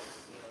go.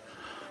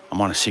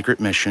 I'm on a secret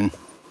mission.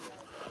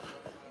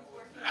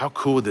 How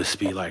cool would this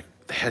be? Like,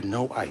 they had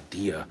no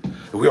idea.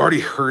 We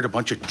already heard a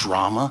bunch of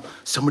drama.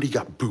 Somebody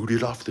got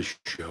booted off the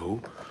show.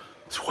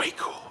 It's way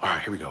cool. All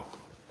right, here we go.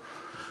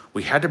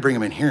 We had to bring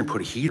them in here and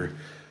put a heater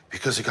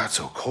because it got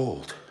so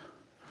cold.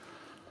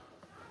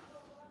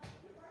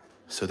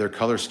 So their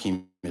color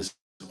scheme is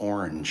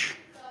orange.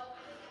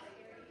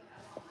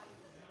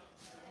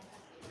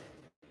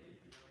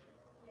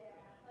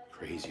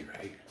 Crazy,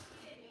 right?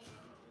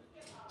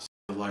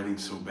 The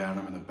lighting's so bad,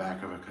 I'm in the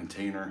back of a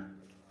container.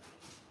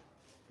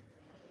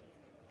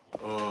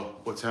 Oh,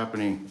 what's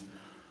happening?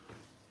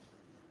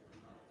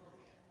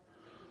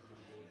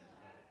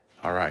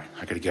 All right,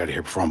 I gotta get out of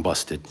here before I'm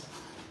busted.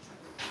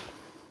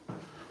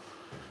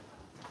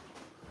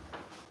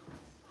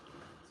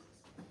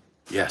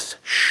 Yes,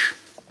 shh.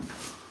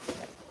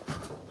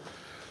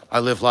 I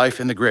live life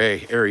in the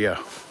gray area.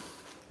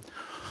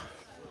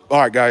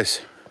 All right,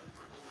 guys.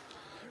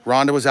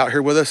 Rhonda was out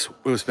here with us.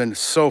 It's been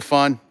so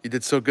fun. You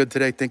did so good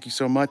today. Thank you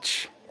so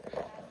much.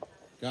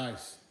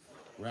 Guys,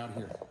 we're out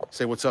here.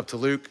 Say what's up to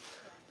Luke,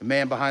 the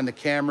man behind the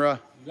camera.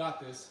 You got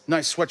this.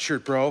 Nice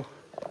sweatshirt, bro.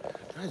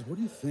 Guys, what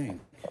do you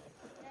think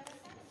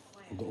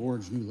of the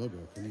orange new logo?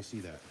 Can they see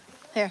that?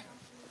 Here.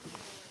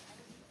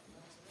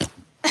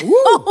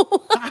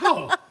 Ooh!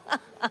 Ow!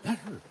 That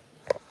hurt.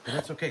 But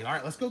that's okay. All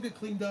right, let's go get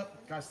cleaned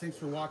up. Guys, thanks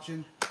for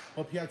watching.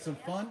 Hope you had some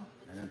fun.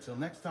 And until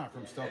next time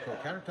from Stelco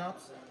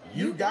Countertops,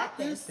 you got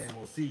this. And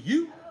we'll see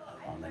you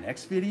on the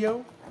next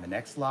video, on the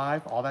next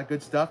live, all that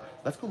good stuff.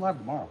 Let's go live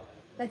tomorrow.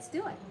 Let's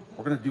do it.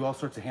 We're going to do all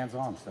sorts of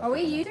hands-on stuff. Are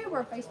we YouTube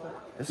or Facebook?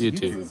 This is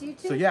YouTube. This is YouTube?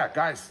 So yeah,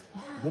 guys,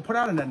 we'll put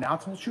out an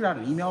announcement. We'll shoot out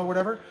an email or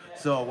whatever.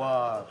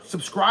 So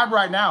subscribe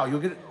right now. You'll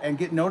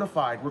get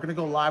notified. We're going to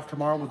go live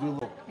tomorrow. We'll do a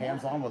little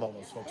hands-on with all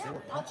those folks. Yeah,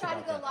 I'll try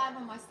to go live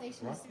on my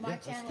station. My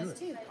channel is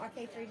too.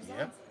 RK3 Designs.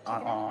 Yep.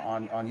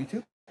 On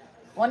YouTube?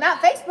 Well,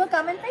 not Facebook.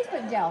 I'm in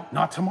Facebook jail.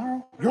 Not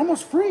tomorrow. You're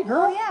almost free,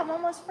 girl. Oh yeah, I'm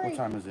almost free. What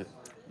time is it?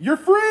 You're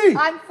free.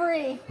 I'm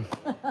free.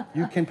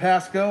 You can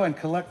pass go and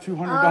collect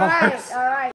 $200. All right.